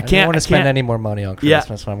 Jeremy! I don't want to spend can't- any more money on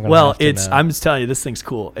Christmas. Yeah. I'm gonna Well, have to now. I'm just telling you, this thing's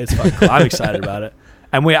cool. It's fucking cool. I'm excited about it.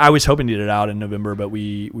 And I was hoping to get it out in November, but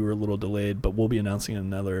we were a little delayed. But we'll be announcing in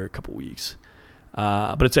another couple weeks.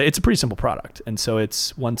 But it's a pretty simple product, and so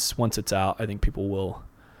it's once it's out, I think people will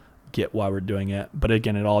get why we're doing it. But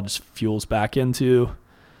again, it all just fuels back into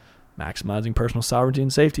maximizing personal sovereignty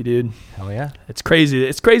and safety, dude. Hell yeah! It's crazy.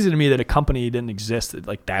 It's crazy to me that a company didn't exist that,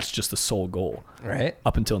 like, that's just the sole goal, Right.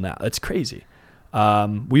 up until now. That's crazy.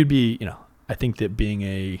 We'd be, I think that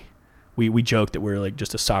being we joke that we're like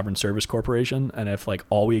just a sovereign service corporation, and if like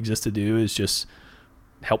all we exist to do is just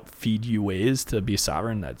help feed you ways to be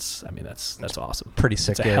sovereign, that's awesome. Pretty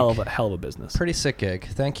sick It's a gig. hell of a business. Pretty sick gig.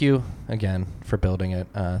 Thank you again for building it.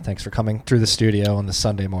 Thanks for coming through the studio on the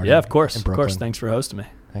Sunday morning. Yeah, of course. in Of Brooklyn. course. Thanks for hosting me.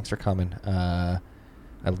 Thanks for coming.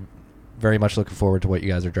 I'm very much looking forward to what you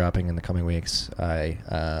guys are dropping in the coming weeks. I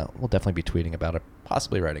will definitely be tweeting about it,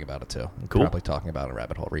 possibly writing about it too. And Cool. Probably talking about a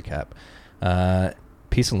Rabbit Hole recap.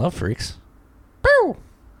 Peace and love, freaks.